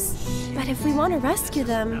grown-ups, but if we want to rescue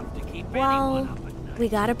them, well, we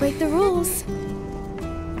gotta break the rules.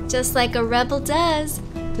 Just like a rebel does,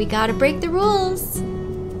 we gotta break the rules.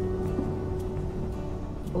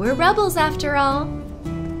 We're rebels after all.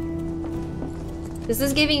 This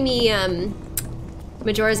is giving me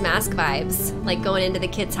Majora's Mask vibes, like going into the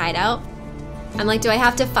kids' hideout. I'm like, do I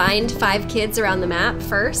have to find 5 kids around the map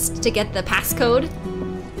first to get the passcode?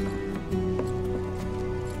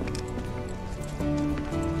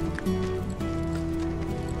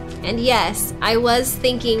 And yes, I was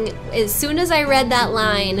thinking, as soon as I read that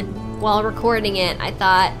line while recording it, I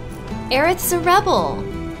thought, Aerith's a rebel.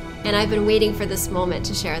 And I've been waiting for this moment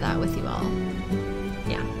to share that with you all.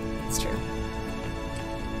 Yeah, it's true.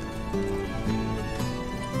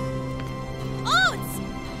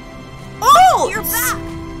 Oh! You're back!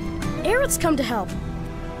 Aerith's come to help.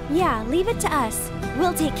 Yeah, leave it to us.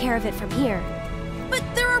 We'll take care of it from here. But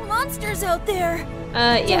there are monsters out there.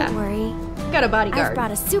 Yeah. Don't worry. Got a bodyguard. I've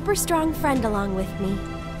brought a super strong friend along with me.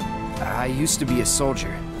 I used to be a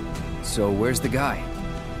soldier. So where's the guy?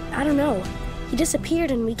 I don't know. He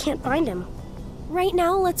disappeared and we can't find him. Right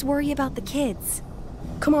now, let's worry about the kids.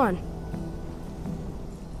 Come on.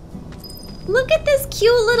 Look at this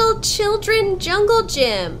cute little children jungle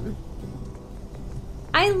gym.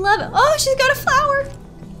 I love it. Oh, she's got a flower.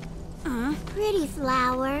 Pretty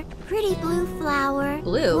flower. Pretty blue flower.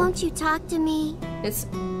 Blue? Won't you talk to me? It's...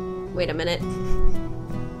 Wait a minute.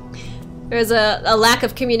 There's a lack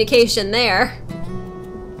of communication there.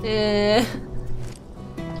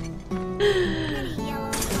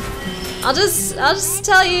 I'll just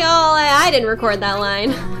tell you all I didn't record that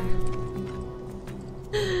line.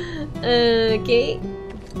 Okay.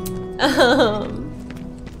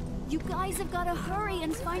 You guys have got to hurry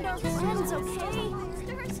and find our friends, okay?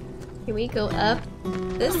 Can we go up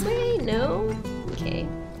this way? No? Okay.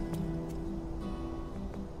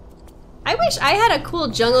 I wish I had a cool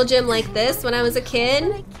jungle gym like this when I was a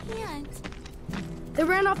kid. They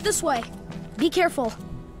ran off this way. Be careful.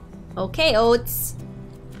 Okay, Oats.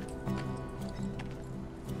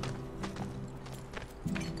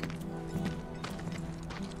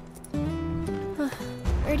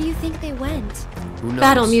 Where do you think they went? Who knows?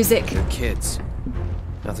 Battle music. They're kids.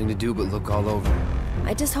 Nothing to do but look all over.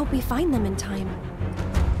 I just hope we find them in time.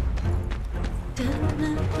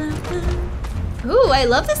 Ooh, I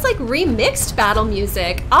love this like remixed battle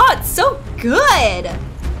music. Oh, it's so good.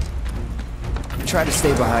 Try to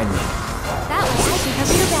stay behind me. That way I can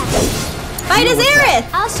cover your back. Fight as Aerith!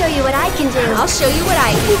 I'll show you what I can do. I'll show you what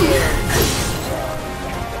I can do.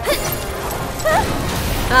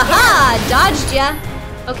 Aha! Dodged ya.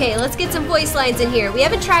 Okay, let's get some voice lines in here. We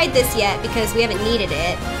haven't tried this yet because we haven't needed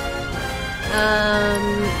it.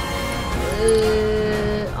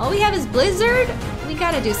 All we have is Blizzard? We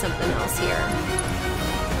gotta do something else here.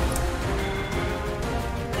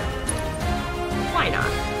 Why not?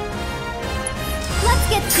 Let's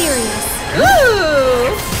get serious.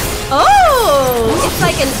 Ooh! Oh!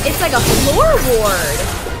 It's like a floor ward.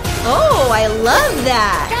 Oh, I love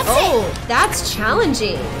that. That's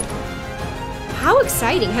challenging. How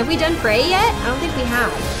exciting. Have we done Prey yet? I don't think we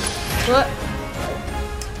have. What?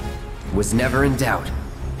 Was never in doubt.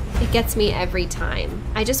 It gets me every time.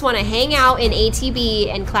 I just want to hang out in ATB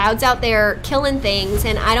and Cloud's out there killing things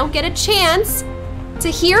and I don't get a chance to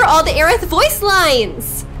hear all the Aerith voice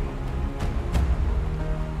lines.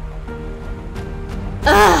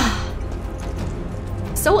 Ugh.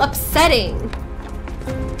 So upsetting.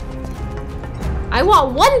 I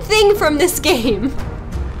want one thing from this game.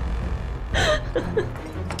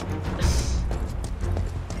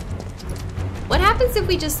 What happens if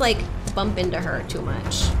we just like bump into her too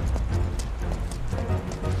much?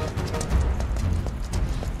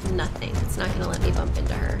 Nothing. It's not gonna let me bump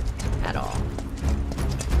into her at all.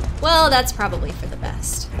 Well, that's probably for the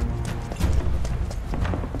best.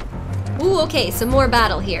 Ooh, okay, some more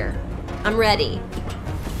battle here. I'm ready.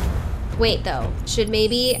 Wait though, should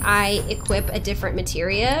maybe I equip a different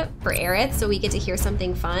materia for Aerith so we get to hear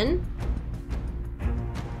something fun?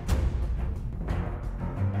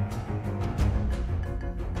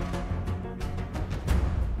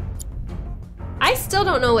 I still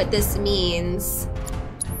don't know what this means.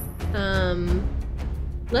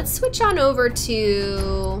 Let's switch on over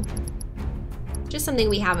to just something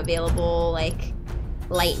we have available, like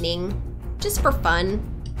lightning, just for fun.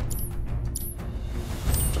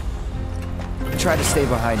 Try to stay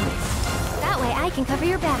behind me. That way I can cover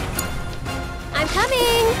your back. I'm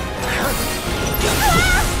coming!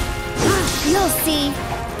 You'll see.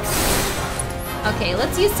 Okay,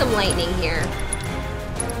 let's use some lightning here.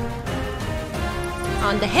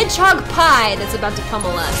 On the hedgehog pie that's about to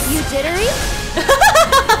pummel us. You jittery?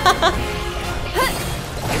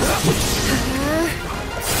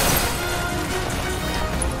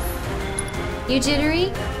 You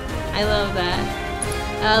jittery? I love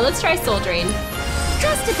that. Let's try Soul Drain.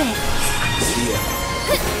 Just a bit.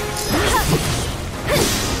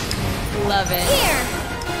 Love it.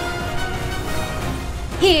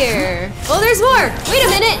 Here. Oh, there's more. Wait a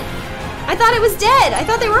minute. I thought it was dead. I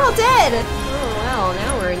thought they were all dead. Oh, well,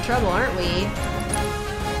 now we're in trouble, aren't we?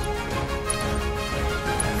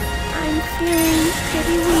 I'm feeling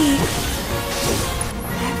pretty weak.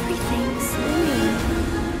 Everything's slimming.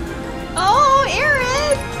 Oh,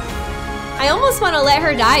 Aerith! I almost want to let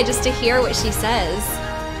her die just to hear what she says.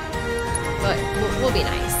 But we'll be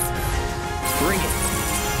nice. Bring it.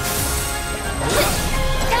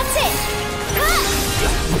 That's it.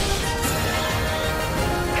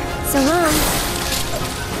 So long.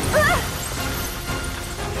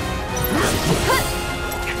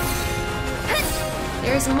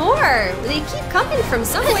 There's more. They keep coming from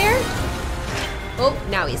somewhere. Oh,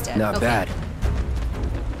 now he's dead. Not bad.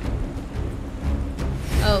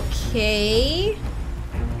 Okay.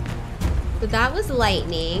 So that was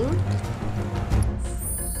lightning.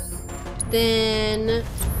 Then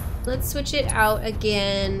let's switch it out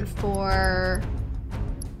again for...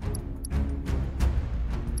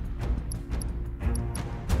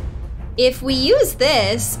 If we use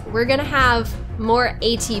this, we're gonna have more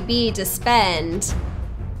ATB to spend.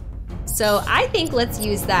 So I think let's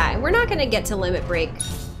use that. We're not gonna get to limit break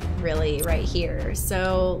really right here.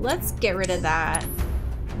 So let's get rid of that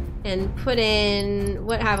and put in,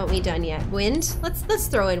 what haven't we done yet? Wind? Let's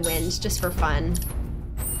throw in wind just for fun.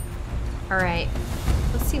 All right,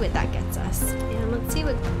 let's see what that gets us. And let's see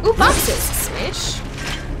what, ooh, boxes, swish.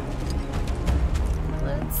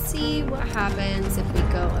 Let's see what happens if we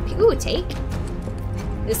go up here. Ooh, take.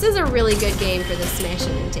 This is a really good game for the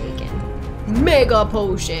smashing and taking. Mega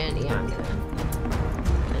potion. Yeah, I'm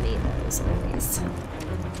gonna need those always.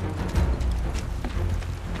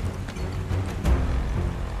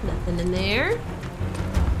 Nothing in there.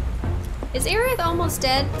 Is Aerith almost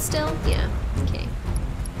dead still? Yeah, okay.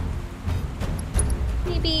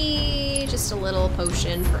 Maybe just a little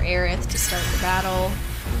potion for Aerith to start the battle.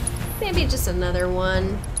 Maybe just another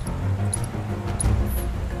one.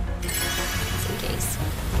 Just in case.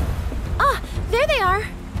 Ah, there they are.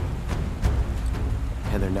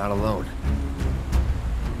 And they're not alone.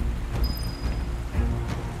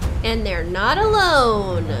 And they're not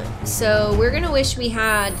alone. So we're gonna wish we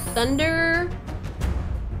had thunder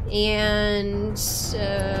and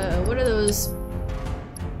what are those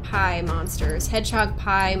pie monsters? Hedgehog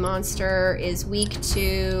pie monster is weak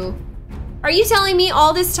to... Are you telling me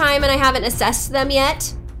all this time and I haven't assessed them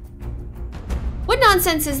yet? What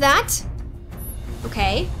nonsense is that?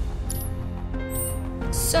 Okay.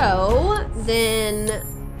 So then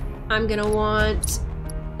I'm gonna want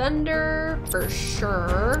thunder for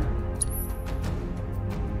sure.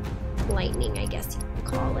 Lightning, I guess you can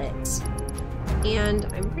call it. And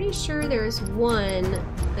I'm pretty sure there's one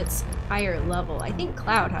that's higher level. I think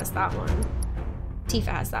Cloud has that one. Tifa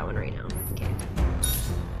has that one right now. Okay.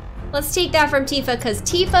 Let's take that from Tifa because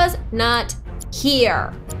Tifa's not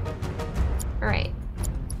here. All right.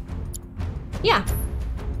 Yeah.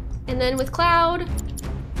 And then with Cloud,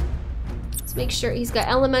 let's make sure he's got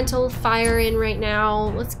elemental fire in right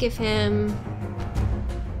now. Let's give him...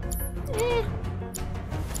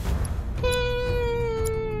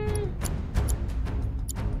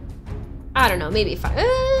 I don't know, maybe fire.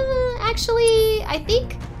 Actually, I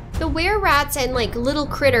think the were-rats and like little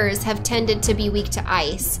critters have tended to be weak to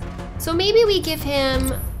ice. So maybe we give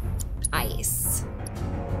him ice.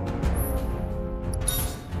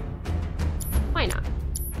 Why not?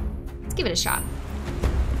 Let's give it a shot.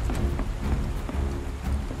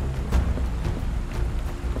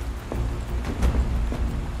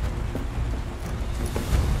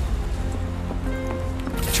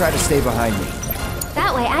 Try to stay behind me.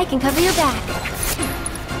 That way I can cover your back.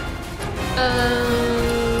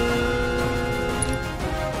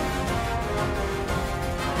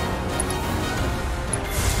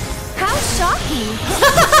 How shocking!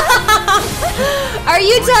 Are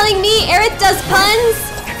you telling me Aerith does puns?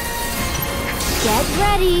 Get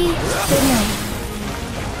ready. Good night.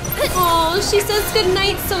 Oh, she says good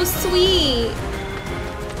night so sweet.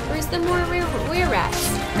 Where's the more were-rats?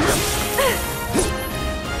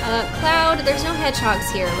 Cloud, there's no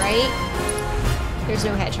hedgehogs here, right? There's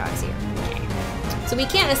no hedgehogs here. Okay. So we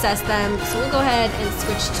can't assess them, so we'll go ahead and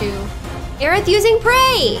switch to Aerith using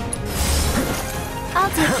prey! I'll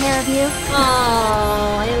take care of you.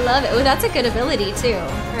 Oh, I love it. Oh, that's a good ability too.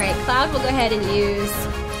 All right, Cloud will go ahead and use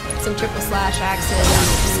some triple slash axes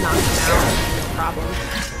and knock them out. No problem.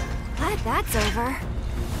 Glad that's over.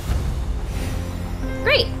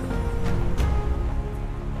 Great.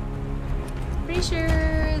 Pretty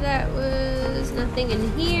sure that was nothing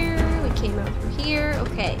in here. We came out through here.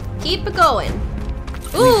 Okay, keep it going.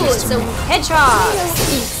 Ooh, some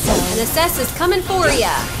hedgehogs. And the cess is coming for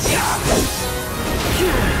ya.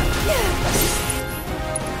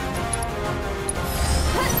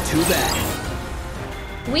 Too bad.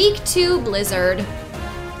 Week 2 Blizzard.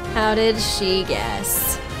 How did she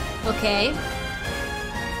guess? Okay.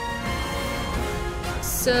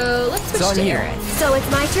 So let's switch to Aerith. So it's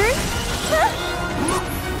my turn?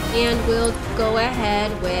 And we'll go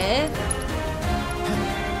ahead with...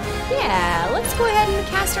 Yeah, let's go ahead and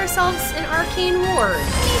cast ourselves an Arcane Ward.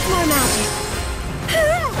 Needs more magic.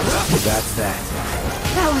 That's that.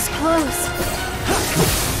 That was close.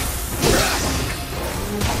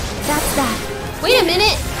 That's that. Wait a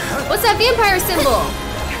minute! What's that vampire symbol?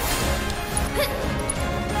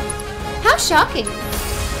 How shocking.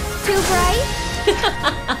 Too bright?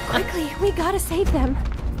 Quickly, we gotta save them.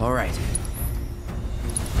 All right.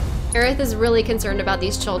 Aerith is really concerned about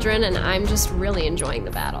these children, and I'm just really enjoying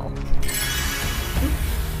the battle.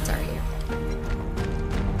 Sorry.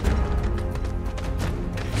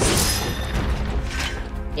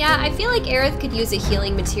 Yeah, I feel like Aerith could use a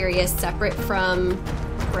healing materia separate from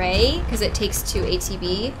Prey, because it takes 2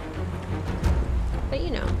 ATB. But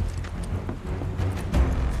you know.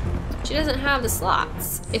 She doesn't have the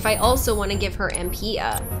slots. If I also want to give her MP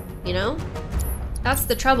up, you know? That's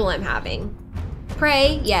the trouble I'm having.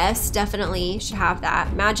 Prey, yes, definitely should have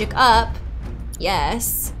that. Magic up,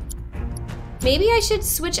 yes. Maybe I should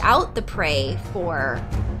switch out the Prey for,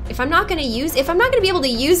 if I'm not gonna be able to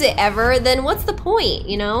use it ever, then what's the point,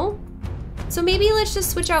 you know? So maybe let's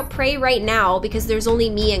just switch out Prey right now because there's only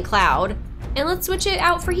me and Cloud, and let's switch it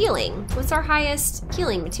out for healing. What's our highest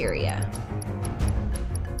healing materia?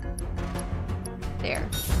 There.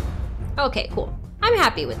 Okay, cool. I'm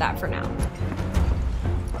happy with that for now.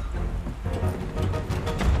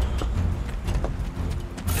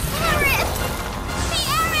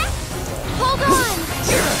 Hold on!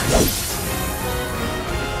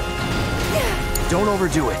 Don't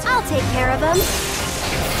overdo it. I'll take care of them.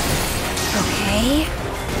 Okay.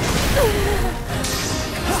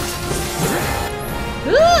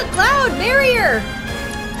 Ooh, Cloud, barrier!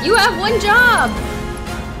 You have one job!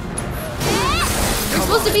 You're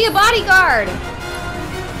supposed to be a bodyguard!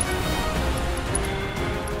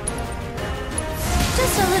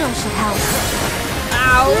 Just a little should help.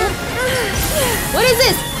 Ow! What is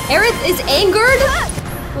this? Aerith is angered?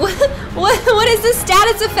 What is the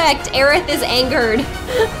status effect? Aerith is angered.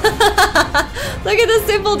 Look at the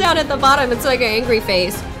symbol down at the bottom. It's like an angry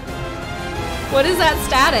face. What is that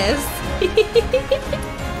status?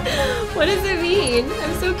 What does it mean?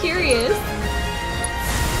 I'm so curious.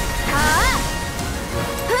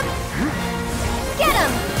 Get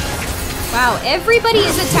him! Wow, everybody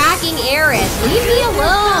is attacking Aerith. Leave me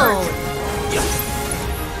alone.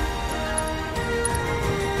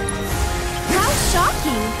 How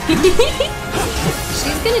shocking!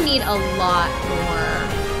 She's gonna need a lot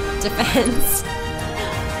more defense.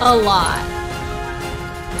 A lot.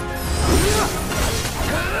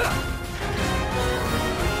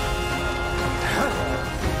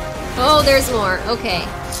 Oh, there's more. Okay.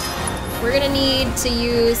 We're gonna need to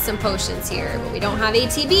use some potions here, but we don't have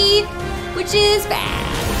ATB, which is bad.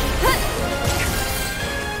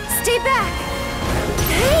 Stay back!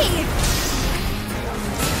 Hey!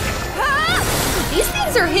 These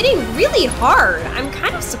things are hitting really hard. I'm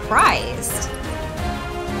kind of surprised.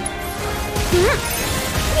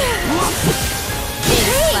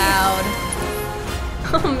 Thanks, Cloud.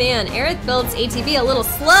 Oh man, Aerith builds ATB a little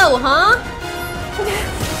slow, huh?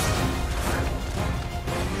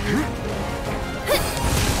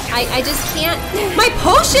 I just can't. My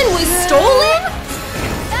potion was stolen?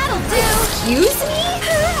 That'll do. Excuse me?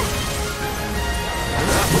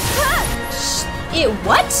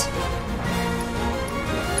 What?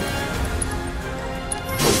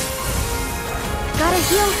 Gotta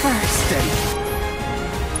heal first. Steady.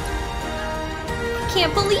 I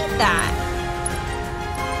can't believe that.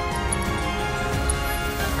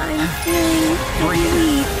 I'm feeling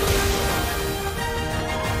weak.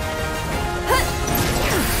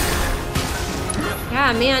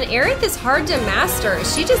 Yeah, man, Aerith is hard to master.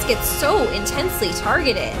 She just gets so intensely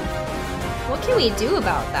targeted. What can we do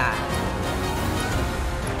about that?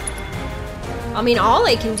 I mean, all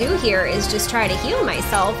I can do here is just try to heal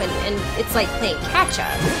myself, and it's like playing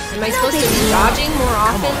catch-up. Am I supposed to be dodging more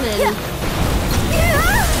often than...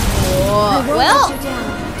 Oh, well,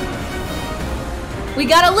 we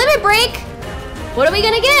got a limit break. What are we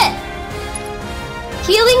gonna get?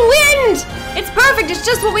 Healing wind! It's perfect, it's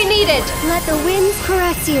just what we needed. Let the winds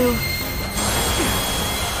caress you.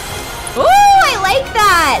 Ooh, I like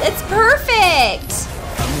that. It's perfect.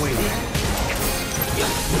 I'm waiting.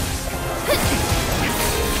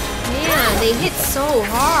 Man, they hit so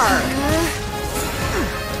hard.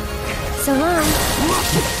 So long.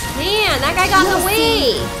 Man, that guy got in the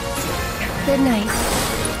way. Good night.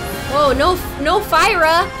 Whoa, no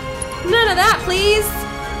Fyra. None of that, please.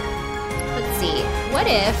 Let's see. What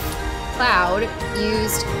if Cloud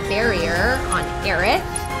used barrier on Aerith?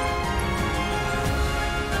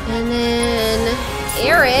 And then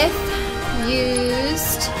Aerith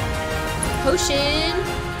used potion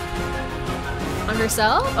on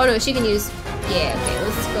herself? Oh no, she can use, yeah, okay,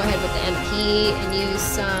 let's go ahead with the MP and use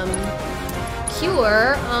some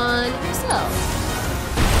cure on herself.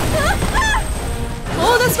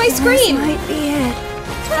 Oh, that's my scream! This might be it.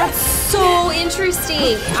 That's so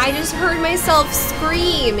interesting. I just heard myself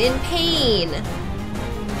scream in pain.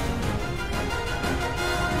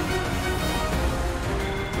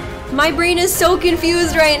 My brain is so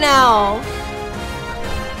confused right now.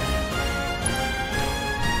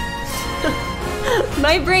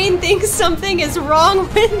 My brain thinks something is wrong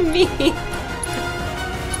with me.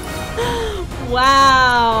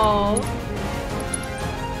 Wow.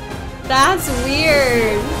 That's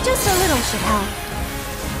weird. Just a little should help.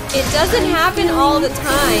 It doesn't happen all the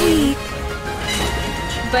time,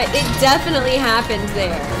 but it definitely happened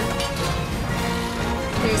there.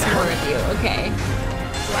 There's more of you, okay.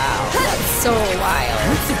 Wow, that's so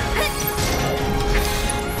wild.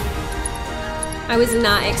 I was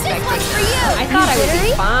not expecting that. I thought I would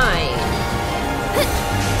be fine.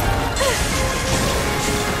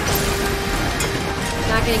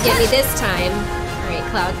 Not gonna get me this time. Alright,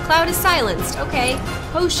 Cloud. Cloud is silenced. Okay,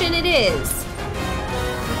 potion it is.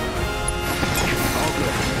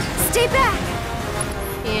 Stay back!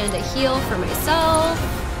 And a heal for myself.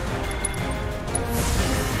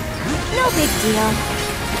 No big deal.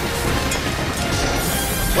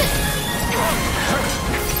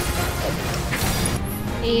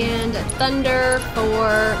 And a thunder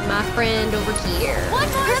for my friend over here. One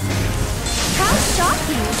more! How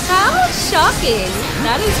shocking! How shocking!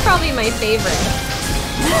 That is probably my favorite.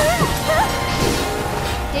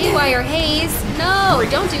 Haywire Haze! No,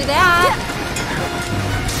 don't do that!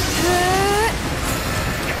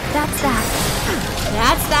 That's that.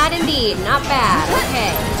 That's that indeed. Not bad.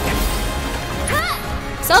 Okay.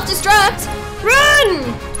 Self-destruct! Run!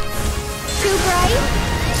 Too bright?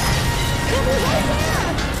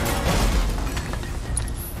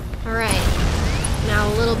 Alright. Now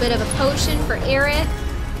a little bit of a potion for Aerith.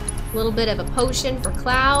 A little bit of a potion for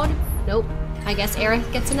Cloud. Nope. I guess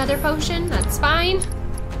Aerith gets another potion. That's fine.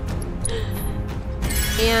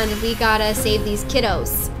 And we gotta save these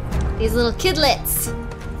kiddos. These little kidlets.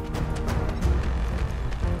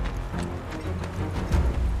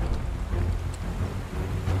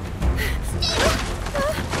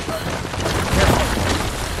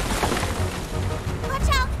 Watch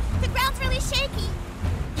out! The ground's really shaky.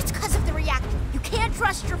 It's because of the reactor. You can't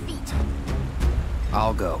trust your feet.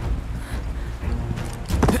 I'll go.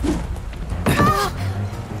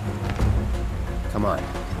 Come on.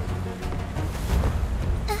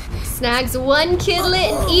 Snags one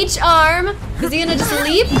kidlet in each arm. Is he gonna just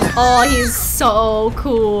leap? Oh, he's so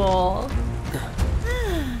cool.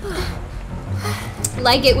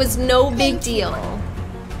 Like it was no big deal.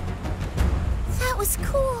 That was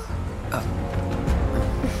cool.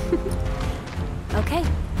 Okay,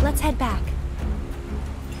 let's head back.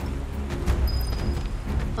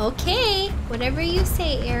 Okay, whatever you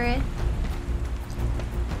say, Aerith.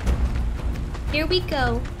 Here we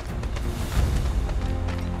go.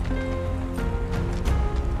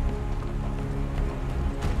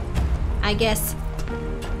 I guess.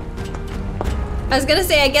 I was gonna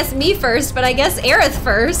say I guess me first, but I guess Aerith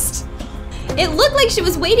first. It looked like she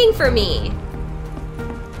was waiting for me.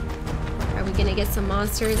 Are we gonna get some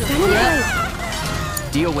monsters?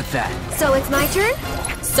 Yep. Deal with that. So it's my turn?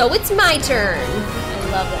 So it's my turn. I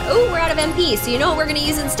love that. Oh, we're out of MP, so you know what we're gonna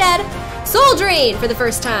use instead? Soul Drain for the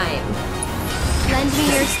first time. Lend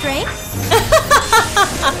me your strength?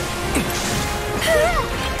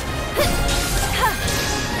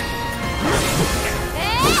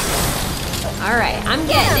 Alright, I'm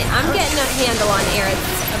getting it. I'm getting a handle on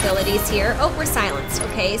Aerith's abilities here. Oh, we're silenced.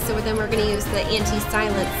 Okay, so then we're gonna use the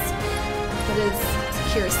anti-silence. What is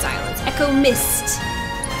Secure Silence? Echo Mist.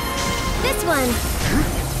 This one.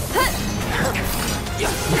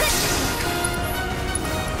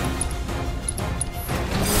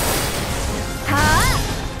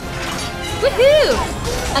 Woohoo!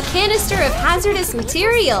 A canister of hazardous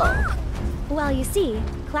material. Well, you see,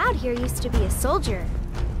 Cloud here used to be a soldier.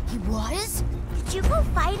 He was? Did you go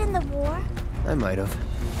fight in the war? I might have.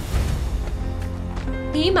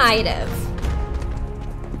 He might have.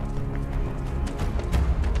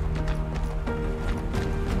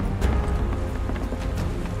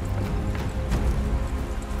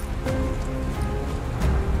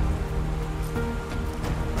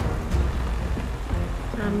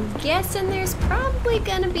 I'm guessing there's probably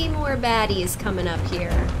gonna be more baddies coming up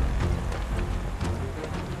here.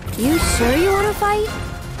 You sure you want to fight?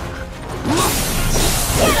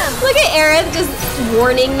 Look at Aerith just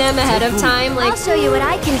warning them ahead of time. Like, I'll show you what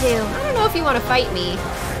I can do. I don't know if you want to fight me.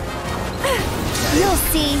 You'll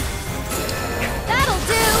see. That'll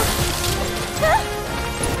do.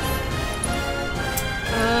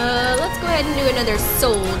 Let's go ahead and do another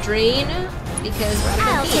soul drain because we're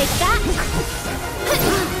I'll take that.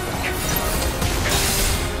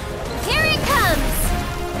 Here it comes.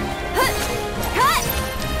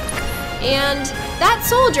 And that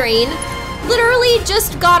soul drain literally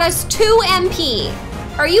just got us 2 MP.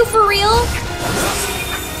 Are you for real?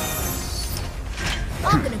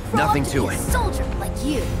 I'm gonna grow Nothing up to be a it. soldier like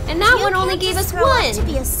you. And that You one only can't gave just us grow up 1. to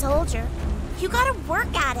be a soldier. You gotta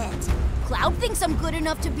work at it. Cloud thinks I'm good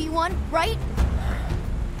enough to be one, right?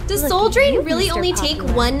 Does Look soul at drain you, really Mr. only take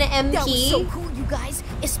Popular. 1 That was MP? so cool, you guys.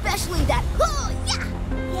 Especially that. Yeah.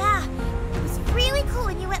 Yeah. It was really cool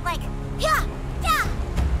when you went like, yeah, yeah.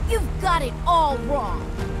 You've got it all wrong.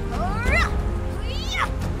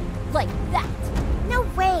 Like that. No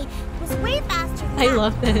way. It was way faster than I that.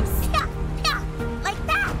 love this. Yeah, yeah. Like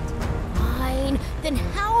that. Fine. Then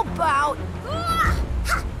how about?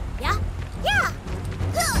 Yeah, yeah.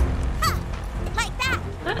 Like that.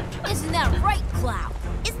 Isn't that right, Cloud?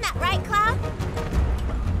 Isn't that right, Cloud?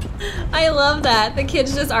 I love that. The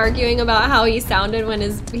kid's just arguing about how he sounded when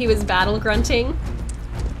he was battle grunting.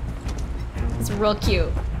 It's real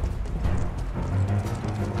cute.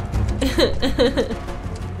 Let's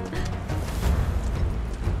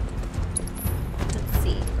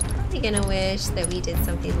see. We're probably gonna wish that we did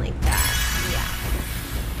something like that.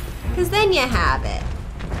 Yeah. Because then you have it.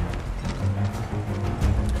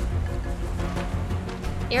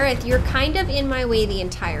 Aerith, you're kind of in my way the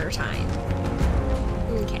entire time.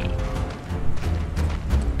 Okay.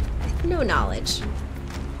 No knowledge.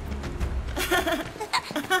 Come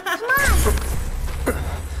on.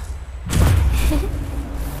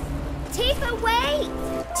 Tifa, wait!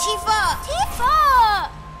 Tifa! Tifa!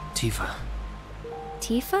 Tifa.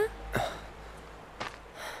 Tifa?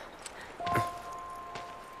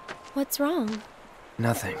 What's wrong?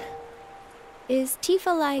 Nothing. Is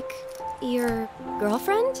Tifa like your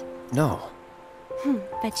girlfriend? No,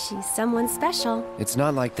 Bet she's someone special. it's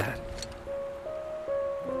not like that.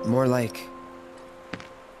 More like...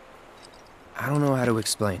 I don't know how to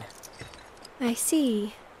explain. I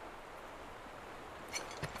see.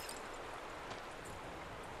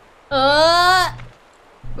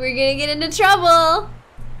 We're gonna get into trouble.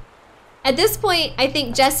 At this point, I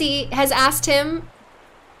think Jesse has asked him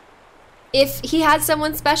if he had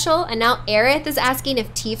someone special, and now Aerith is asking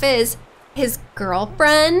if Tifa is his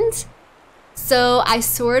girlfriend. So I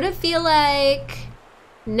sort of feel like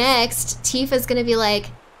next Tifa's gonna be like,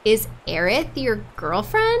 is Aerith your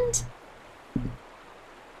girlfriend?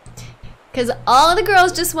 Because all the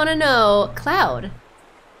girls just want to know, Cloud, are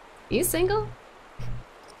you single?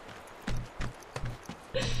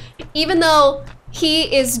 Even though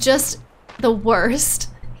he is just the worst.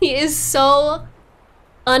 He is so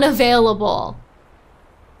unavailable.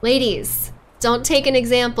 Ladies, don't take an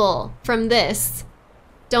example from this.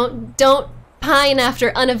 Don't pine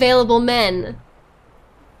after unavailable men.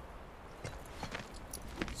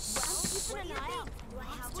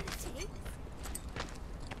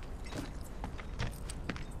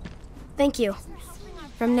 Thank you.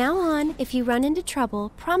 From now on, if you run into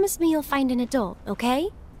trouble, promise me you'll find an adult, okay?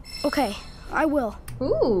 Okay, I will.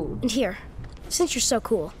 Ooh. And here, since you're so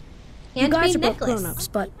cool, you guys are both grown-ups,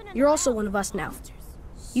 but you're also one of us now.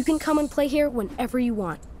 You can come and play here whenever you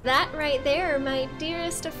want. That right there, my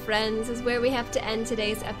dearest of friends, is where we have to end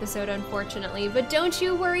today's episode, unfortunately. But don't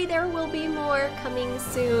you worry, there will be more coming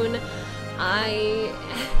soon. The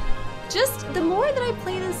more that I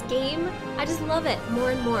play this game, I just love it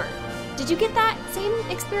more and more. Did you get that same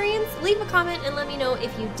experience? Leave a comment and let me know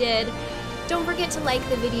if you did. Don't forget to like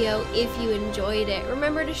the video if you enjoyed it.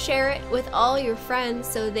 Remember to share it with all your friends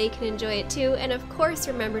so they can enjoy it too. And of course,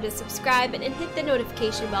 remember to subscribe and hit the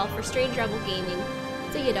notification bell for Strange Rebel Gaming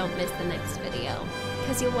so you don't miss the next video.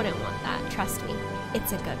 Because you wouldn't want that, trust me.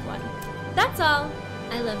 It's a good one. That's all.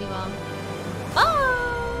 I love you all.